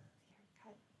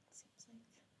haircut, seems like.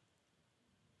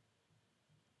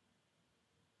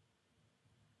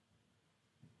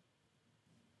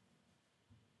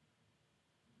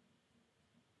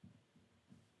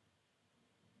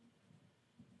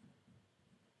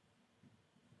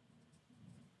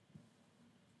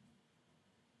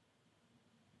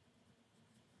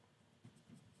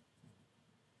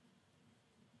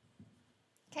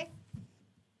 Okay.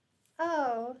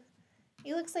 Oh,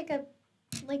 he looks like a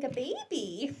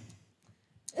baby.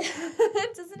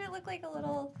 Doesn't it look like a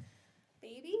little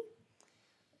baby?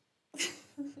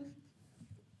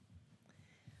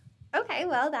 Okay,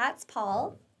 well, that's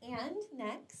Paul. And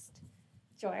next,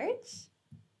 George.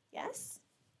 Yes?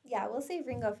 Yeah, we'll save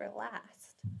Ringo for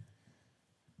last.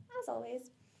 As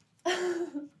always.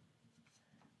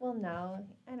 Well, no,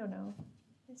 I don't know.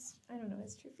 I don't know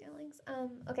his true feelings.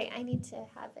 Okay, I need to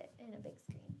have it in a big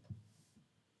screen.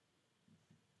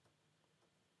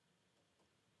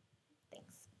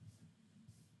 Thanks.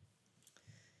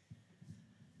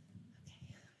 Okay,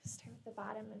 start with the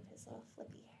bottom of his little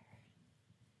flippy hair.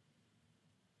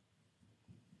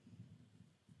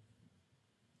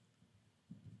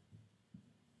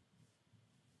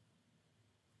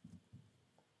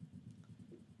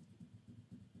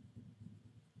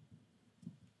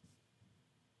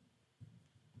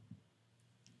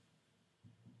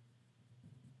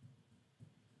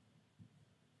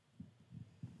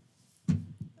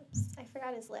 I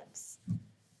forgot his lips.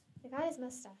 I got his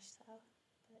mustache though,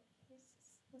 but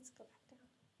let's go back down.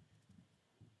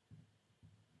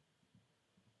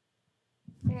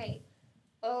 All right.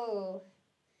 Oh,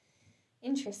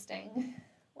 interesting.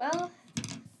 Well,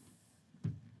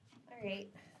 all right.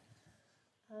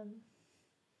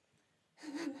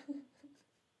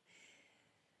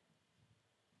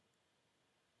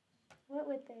 What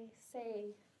would they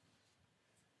say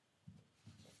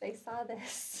if they saw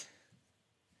this?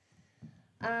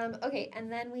 Okay,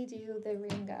 and then we do the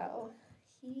Ringo.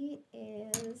 He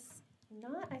is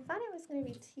not, I thought it was going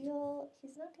to be teal.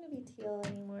 He's not going to be teal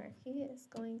anymore. He is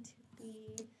going to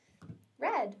be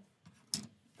red.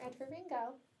 Red for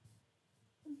Ringo.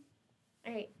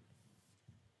 All right.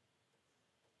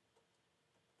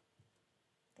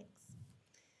 Thanks.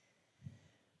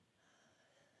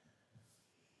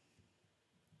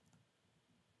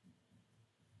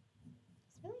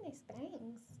 It's really nice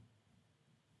bangs.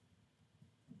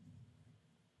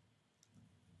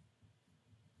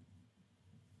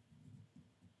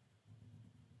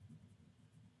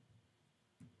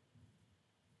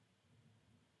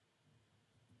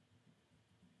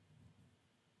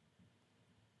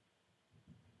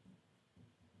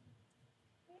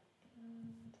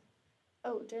 And,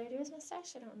 oh, did I do his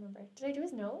mustache? I don't remember. Did I do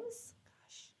his nose?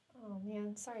 Gosh. Oh,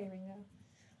 man. Sorry, Ringo.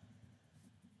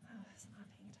 Oh, I was not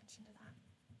paying attention to that.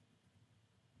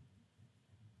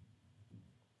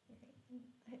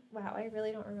 Wow, I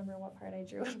really don't remember what part I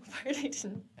drew and what part I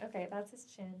didn't. Okay, that's his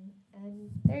chin.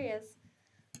 And there he is.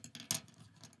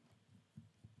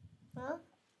 Well,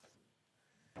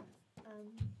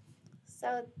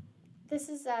 so this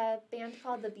is a band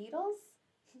called the Beatles.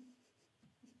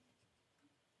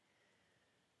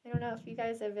 I don't know if you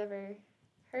guys have ever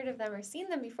heard of them or seen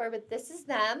them before, but this is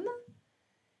them.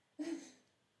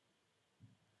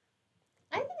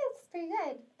 I think it's pretty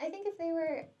good. I think if they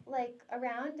were like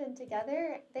around and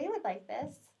together, they would like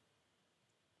this.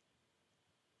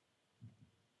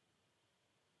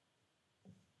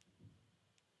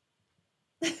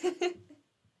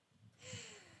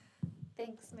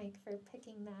 Thanks, Mike, for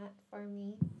picking that for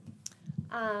me.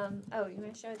 Oh, you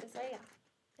want to show it this way? Yeah.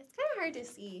 It's kind of hard to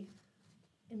see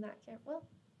in that camera. Well,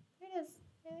 there it is.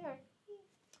 There they are.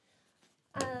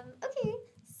 Okay,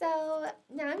 so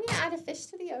now I'm going to add a fish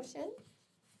to the ocean.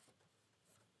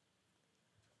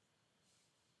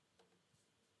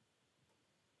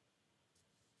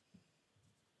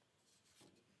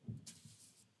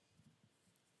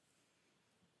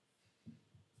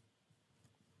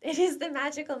 It is the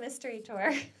Magical Mystery Tour.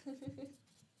 I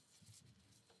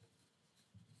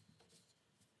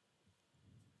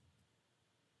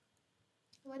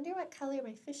wonder what color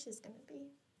my fish is going to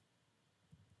be.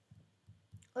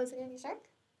 Oh, is it going to be a shark?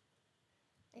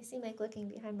 I see Mike looking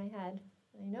behind my head.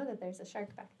 I know that there's a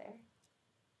shark back there.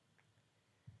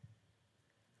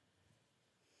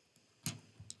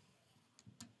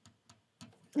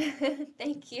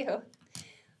 Thank you.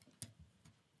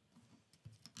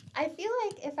 I feel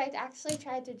like if I'd actually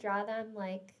tried to draw them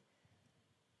like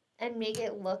and make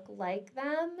it look like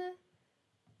them,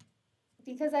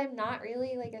 because I'm not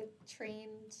really like a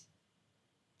trained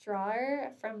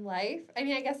drawer from life. I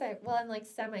mean, I guess I'm like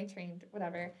semi-trained,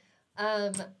 whatever.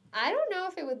 I don't know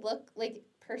if it would look like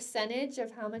percentage of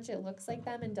how much it looks like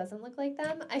them and doesn't look like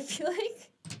them. I feel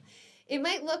like it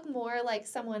might look more like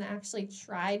someone actually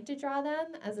tried to draw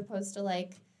them as opposed to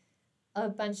like a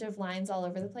bunch of lines all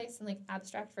over the place and like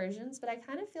abstract versions. But I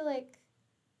kind of feel like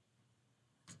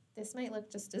this might look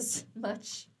just as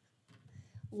much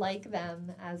like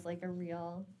them as like a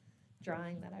real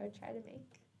drawing that I would try to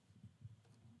make.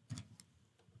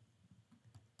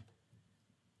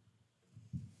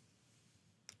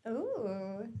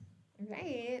 Oh,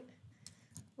 right.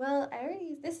 Well,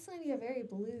 this is going to be a very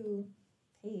blue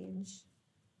page.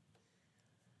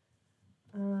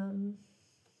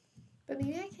 But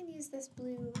maybe I can use this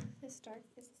blue, this dark,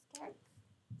 is this dark?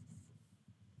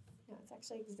 No, it's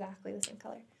actually exactly the same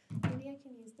color. Maybe I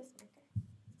can use this marker.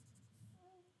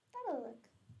 That'll look.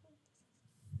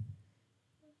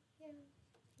 Yeah,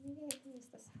 maybe I can use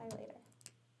this highlighter.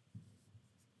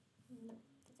 No,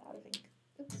 it's out of ink.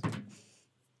 Oops.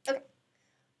 Okay,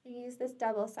 I'm gonna use this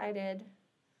double-sided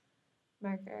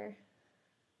marker.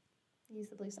 Use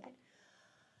the blue side.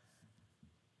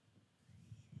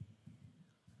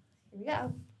 Here we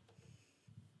go.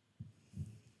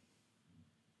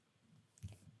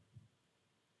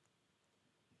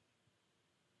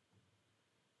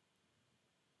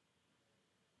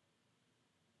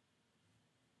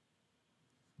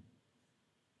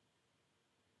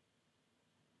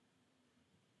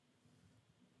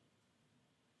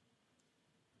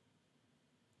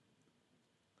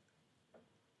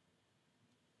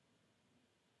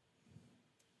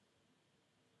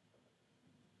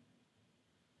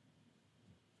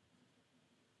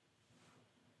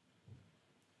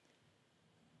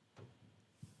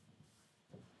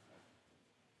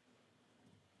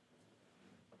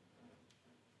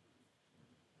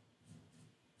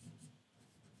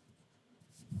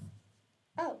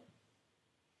 Oh.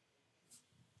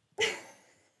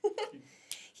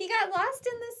 He got lost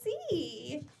in the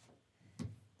sea.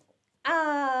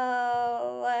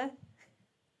 Oh.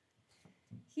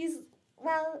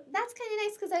 Well, that's kind of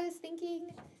nice because I was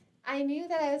thinking, I knew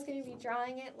that I was going to be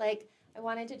drawing it, like, I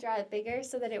wanted to draw it bigger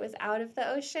so that it was out of the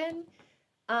ocean,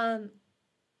 or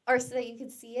so that you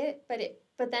could see it, but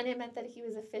then it meant that he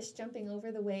was a fish jumping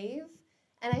over the wave,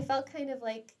 and I felt kind of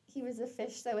like he was a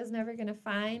fish that was never going to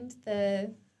find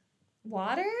the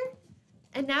water,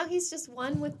 and now he's just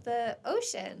one with the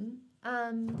ocean.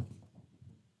 So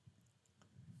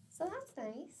that's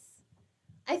nice.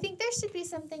 I think there should be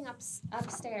something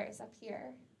upstairs, up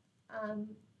here,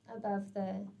 above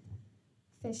the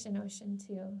fish and ocean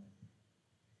too.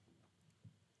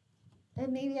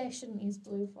 And maybe I shouldn't use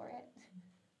blue for it.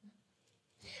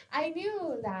 I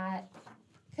knew that,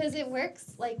 because it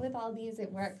works, like with all these,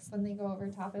 it works. When they go over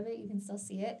top of it, you can still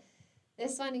see it.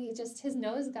 This one, his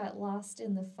nose got lost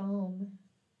in the foam.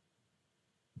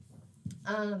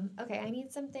 Okay, I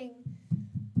need something,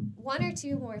 one or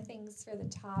two more things for the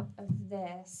top of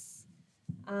this.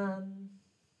 Yeah,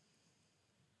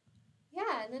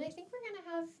 and then I think we're going to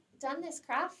have done this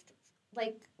craft,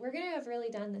 like, we're going to have really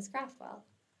done this craft well.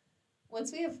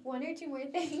 Once we have one or two more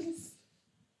things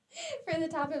for the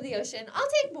top of the ocean. I'll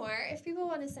take more if people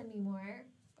want to send me more,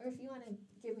 or if you want to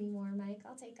give me more, Mike,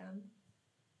 I'll take them.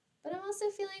 But I'm also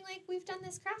feeling like we've done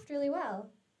this craft really well.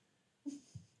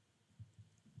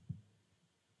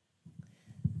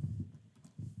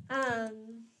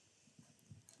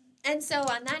 And so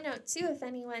on that note too, if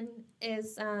anyone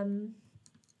is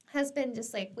has been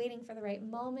just like waiting for the right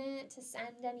moment to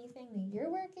send anything that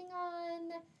you're working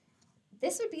on,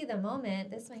 this would be the moment.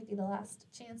 This might be the last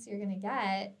chance you're gonna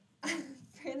get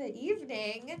for the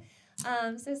evening.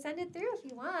 So send it through if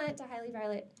you want to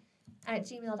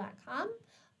highlyvarlet@gmail.com.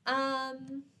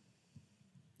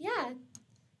 Yeah,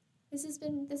 this has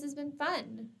been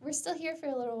fun. We're still here for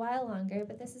a little while longer,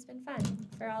 but this has been fun.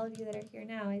 For all of you that are here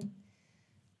now, I'm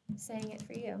saying it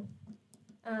for you.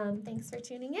 Thanks for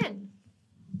tuning in.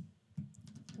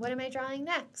 What am I drawing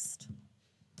next?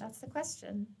 That's the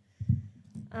question.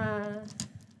 In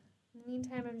the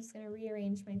meantime, I'm just going to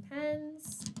rearrange my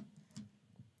pens.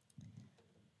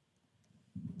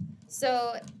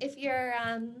 So if you're,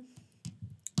 I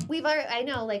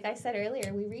know, like I said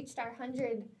earlier, we reached our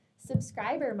 100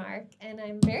 subscriber mark, and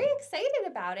I'm very excited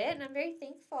about it, and I'm very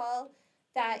thankful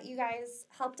that you guys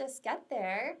helped us get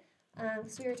there.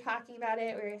 So we were talking about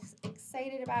it, we were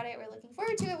excited about it, we're looking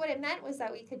forward to it. What it meant was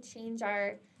that we could change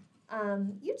our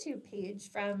YouTube page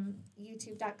from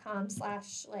youtube.com/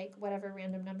 like whatever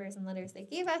random numbers and letters they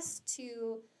gave us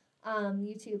to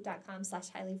youtube.com/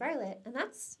 Highley Varlet. And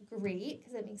that's great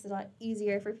because it makes it a lot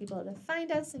easier for people to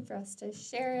find us and for us to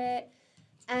share it.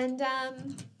 And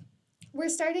we're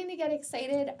starting to get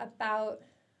excited about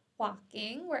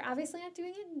walking. We're obviously not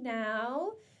doing it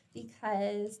now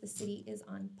because the city is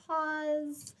on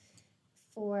pause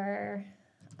for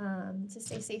to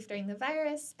stay safe during the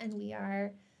virus, and we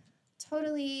are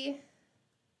totally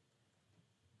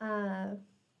fine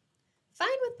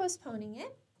with postponing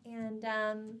it and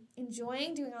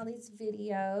enjoying doing all these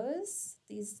videos,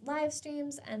 these live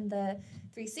streams, and the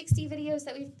 360 videos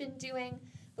that we've been doing.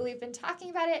 But we've been talking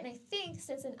about it, and I think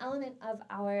since an element of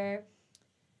our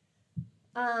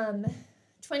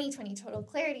 2020 Total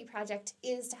Clarity Project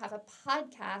is to have a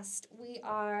podcast, we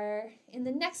are, in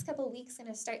the next couple of weeks, going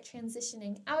to start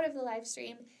transitioning out of the live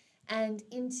stream and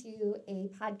into a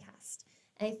podcast.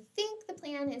 And I think the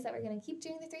plan is that we're going to keep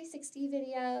doing the 360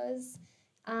 videos,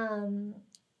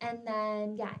 and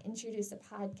then, yeah, introduce a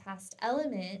podcast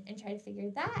element and try to figure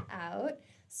that out.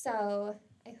 So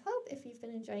I hope if you've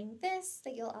been enjoying this,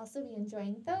 that you'll also be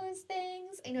enjoying those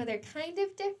things. I know they're kind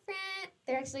of different.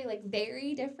 They're actually like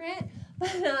very different,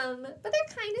 but they're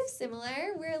kind of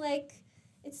similar. We're like,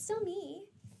 it's still me.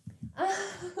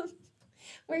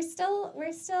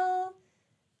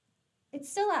 It's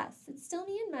still us. It's still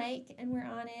me and Mike, and we're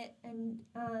on it. And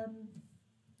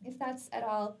if that's at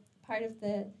all part of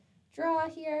the draw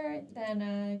here,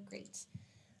 then great.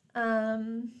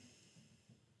 All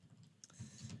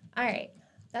right.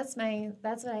 That's what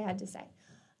I had to say.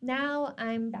 Now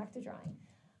I'm back to drawing.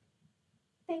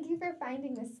 Thank you for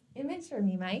finding this image for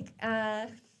me, Mike.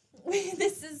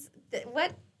 This is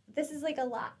like a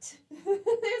lot.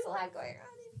 There's a lot going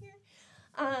on in here.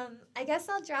 I guess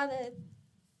I'll draw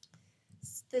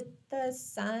the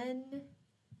sun.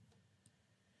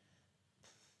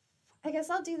 I guess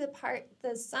I'll do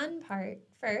the sun part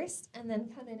first, and then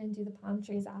come in and do the palm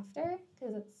trees after,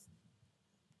 because it's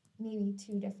maybe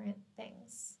two different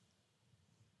things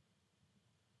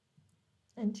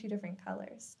and two different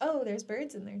colors. Oh, there's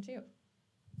birds in there too.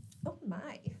 Oh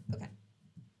my. Okay.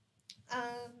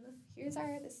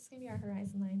 This is gonna be our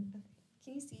horizon line. Okay.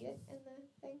 Can you see it in the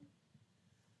thing?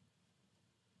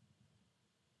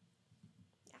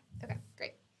 Yeah. Okay.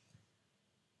 Great.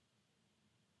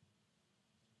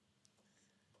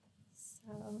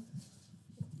 So,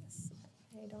 yes,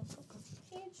 I don't go off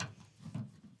the page.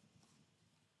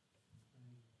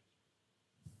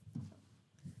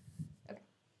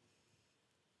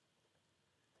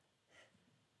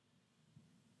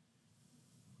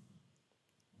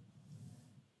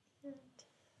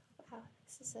 Wow,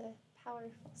 this is a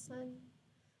powerful sun.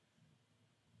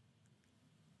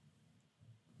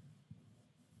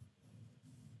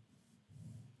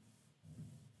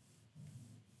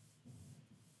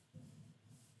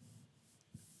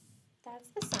 That's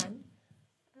the sun.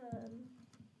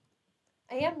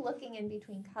 I am looking in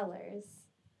between colors.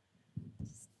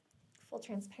 Just full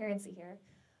transparency here.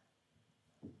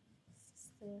 This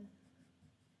is the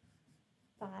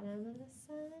bottom of the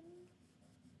sun.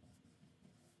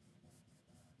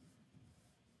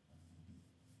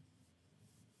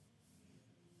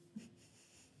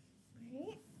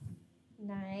 Right.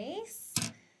 Nice.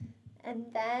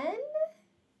 And then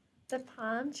the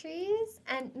palm trees,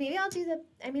 and maybe I'll just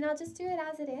do it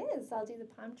as it is. I'll do the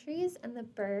palm trees and the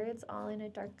birds all in a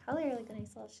dark color, like a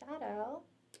nice little shadow.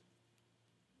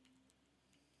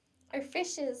 Our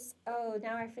fish is,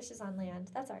 now our fish is on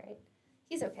land. That's all right.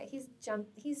 He's okay. He's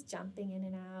jumping in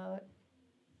and out.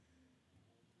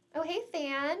 Oh, hey,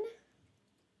 Fan.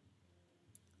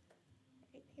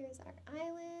 Right, here's our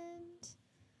island.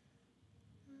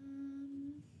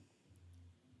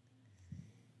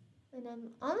 And I'm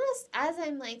almost, as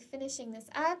I'm like finishing this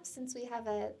up, since we have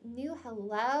a new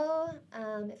hello,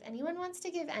 if anyone wants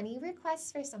to give any requests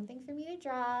for something for me to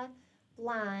draw,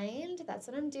 blind. That's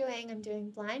what I'm doing. I'm doing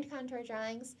blind contour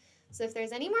drawings. So if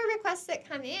there's any more requests that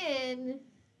come in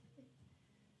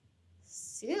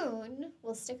soon,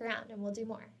 we'll stick around and we'll do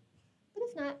more. But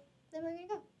if not, then we're going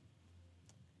to go.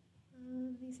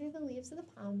 These are the leaves of the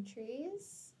palm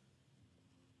trees.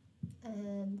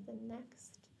 And the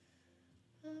next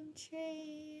palm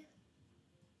tree.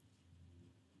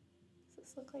 Does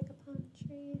this look like a palm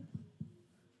tree?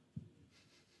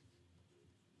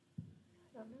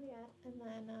 I don't know yet. And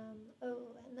then,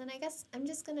 and then I guess I'm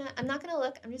not gonna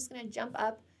look, I'm just gonna jump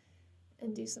up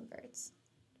and do some birds.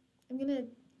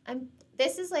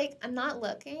 This is like, I'm not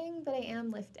looking, but I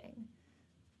am lifting.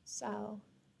 So,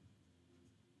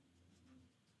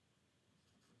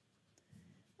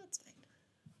 that's fine.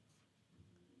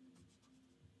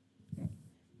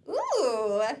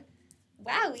 Ooh,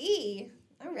 wowee.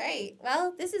 All right,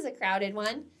 well, this is a crowded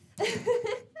one.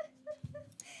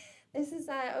 This is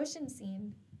an ocean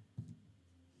scene.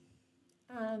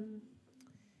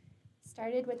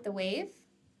 Started with the wave,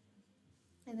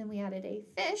 and then we added a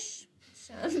fish,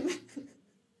 which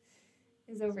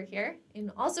is over here,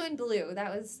 and also in blue.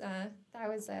 That was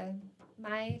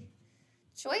my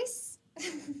choice.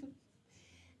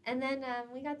 And then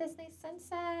we got this nice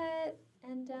sunset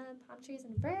and palm trees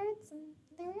and birds, and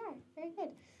there we are. Very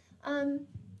good.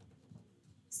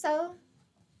 So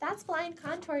that's blind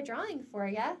contour drawing for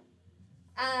you.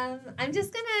 I'm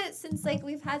just gonna, since like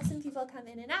we've had some people come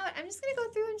in and out, I'm just gonna go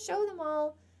through and show them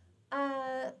all,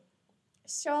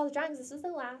 show all the drawings. This was the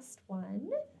last one.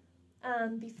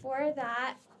 Before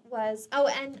that was, oh,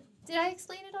 and did I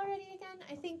explain it already again?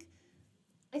 I think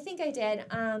I did.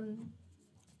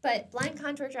 But blind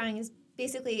contour drawing is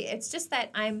basically, it's just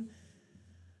that I'm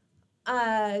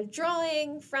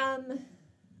drawing from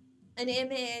an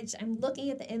image, I'm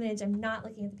looking at the image, I'm not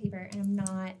looking at the paper, and I'm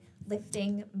not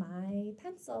lifting my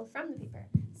pencil from the paper.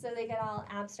 So they get all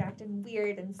abstract and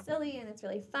weird and silly, and it's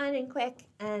really fun and quick,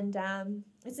 and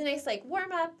it's a nice like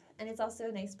warm-up, and it's also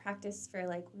a nice practice for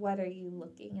like what are you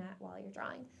looking at while you're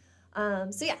drawing.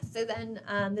 So yeah, so then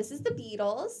this is the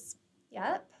Beatles.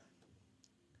 Yep.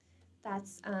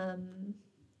 That's, oh,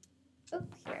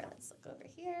 here, let's look over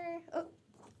here. Oh,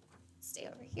 stay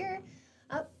over here.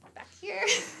 Oh, back here.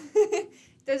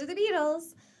 Those are the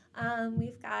Beatles.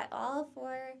 We've got all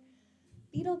 4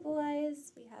 Beatle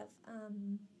boys. We have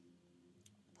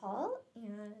Paul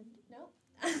and, no,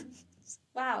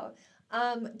 wow,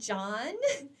 John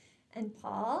and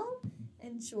Paul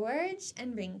and George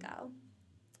and Ringo.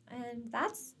 And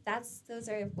those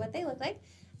are what they look like.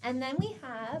 And then we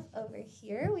have over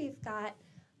here, we've got,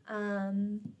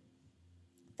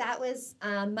 that was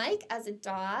Mike as a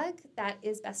dog that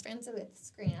is best friends with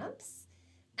Scramps.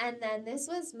 And then this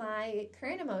was my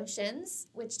current emotions,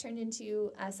 which turned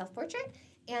into a self-portrait.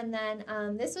 And then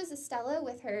this was Estella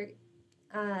with her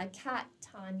cat,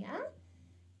 Tanya,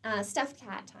 stuffed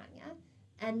cat, Tanya.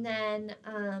 And then,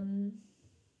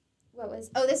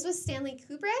 this was Stanley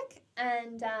Kubrick.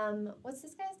 And what's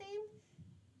this guy's name?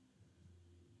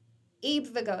 Abe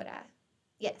Vigoda.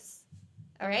 Yes.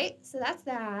 All right, so that's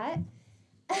that.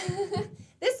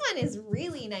 This one is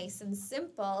really nice and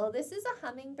simple. This is a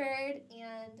hummingbird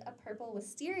and a purple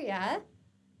wisteria.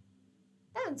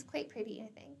 That one's quite pretty, I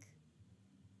think.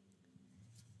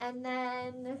 And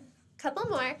then a couple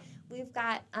more. We've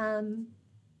got,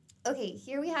 okay,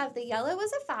 here we have the yellow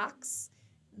was a fox.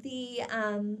 The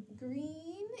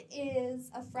green is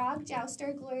a frog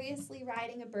jouster gloriously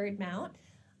riding a bird mount.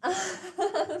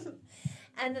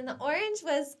 And then the orange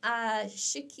was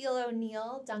Shaquille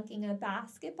O'Neal dunking a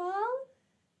basketball.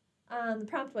 The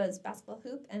prompt was basketball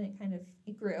hoop, and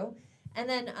it grew. And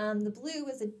then the blue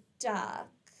was a duck.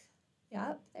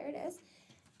 Yep, there it is.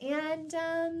 And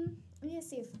let me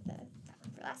see if that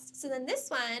one for last. So then this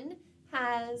one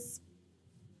has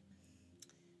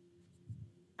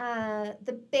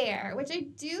the bear, which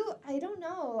I don't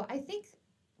know.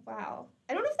 Wow.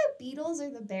 I don't know if the Beatles or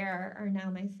the bear are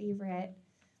now my favorite.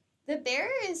 The bear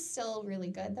is still really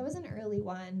good. That was an early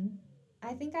one.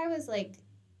 I think I was like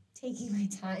taking my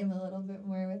time a little bit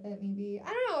more with it, maybe. I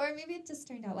don't know, or maybe it just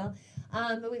turned out well.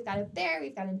 But we've got a bear,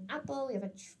 we've got an apple, we have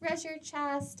a treasure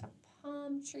chest, a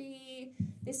palm tree.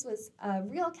 This was a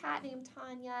real cat named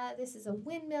Tanya. This is a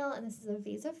windmill, and this is a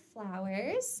vase of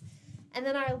flowers. And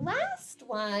then our last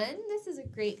one, this is a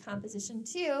great composition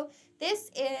too. This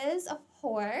is a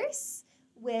horse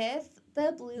with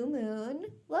the Blue Moon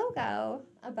logo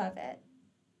above it.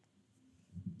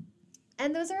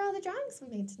 And those are all the drawings we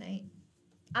made tonight.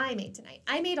 I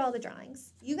made all the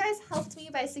drawings. You guys helped me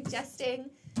by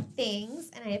suggesting things,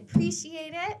 and I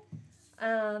appreciate it.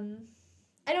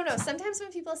 I don't know. Sometimes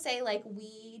when people say like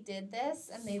we did this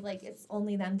and they like it's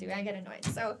only them doing, I get annoyed.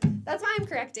 So that's why I'm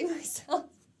correcting myself.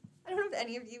 I don't know if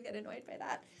any of you get annoyed by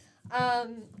that.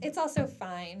 It's also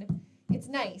fine. It's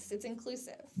nice. It's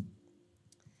inclusive.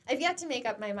 I've yet to make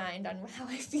up my mind on how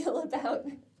I feel about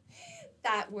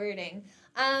that wording.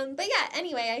 But yeah,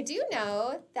 anyway, I do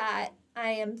know that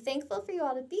I am thankful for you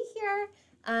all to be here.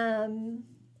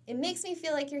 It makes me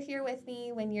feel like you're here with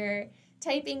me when you're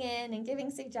typing in and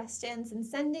giving suggestions and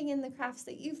sending in the crafts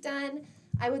that you've done.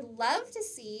 I would love to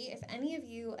see if any of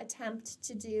you attempt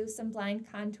to do some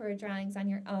blind contour drawings on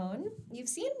your own. You've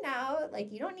seen now,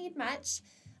 like, you don't need much.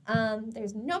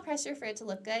 There's no pressure for it to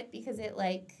look good because it,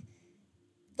 like,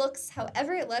 looks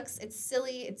however it looks. It's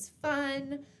silly, it's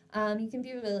fun. You can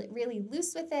be really, really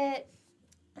loose with it.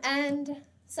 And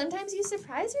sometimes you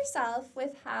surprise yourself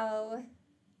with how,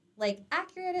 like,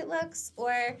 accurate it looks,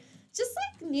 or just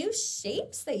like new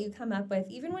shapes that you come up with,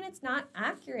 even when it's not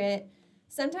accurate.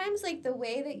 Sometimes like the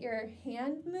way that your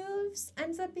hand moves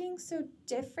ends up being so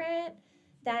different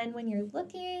than when you're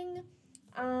looking.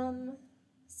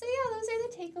 So yeah, those are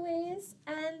the takeaways.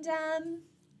 And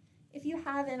if you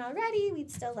haven't already, we'd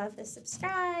still love the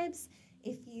subscribes.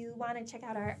 If you want to check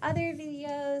out our other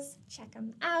videos, check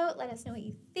them out. Let us know what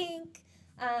you think.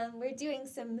 We're doing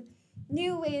some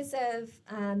new ways of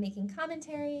making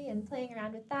commentary and playing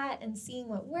around with that and seeing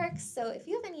what works. So if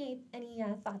you have any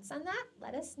thoughts on that,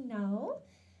 let us know.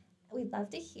 We'd love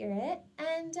to hear it.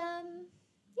 And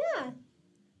yeah,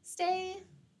 stay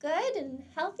good and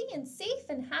healthy and safe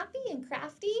and happy and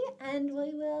crafty, and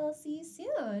we will see you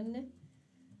soon.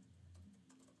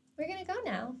 We're gonna go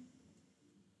now.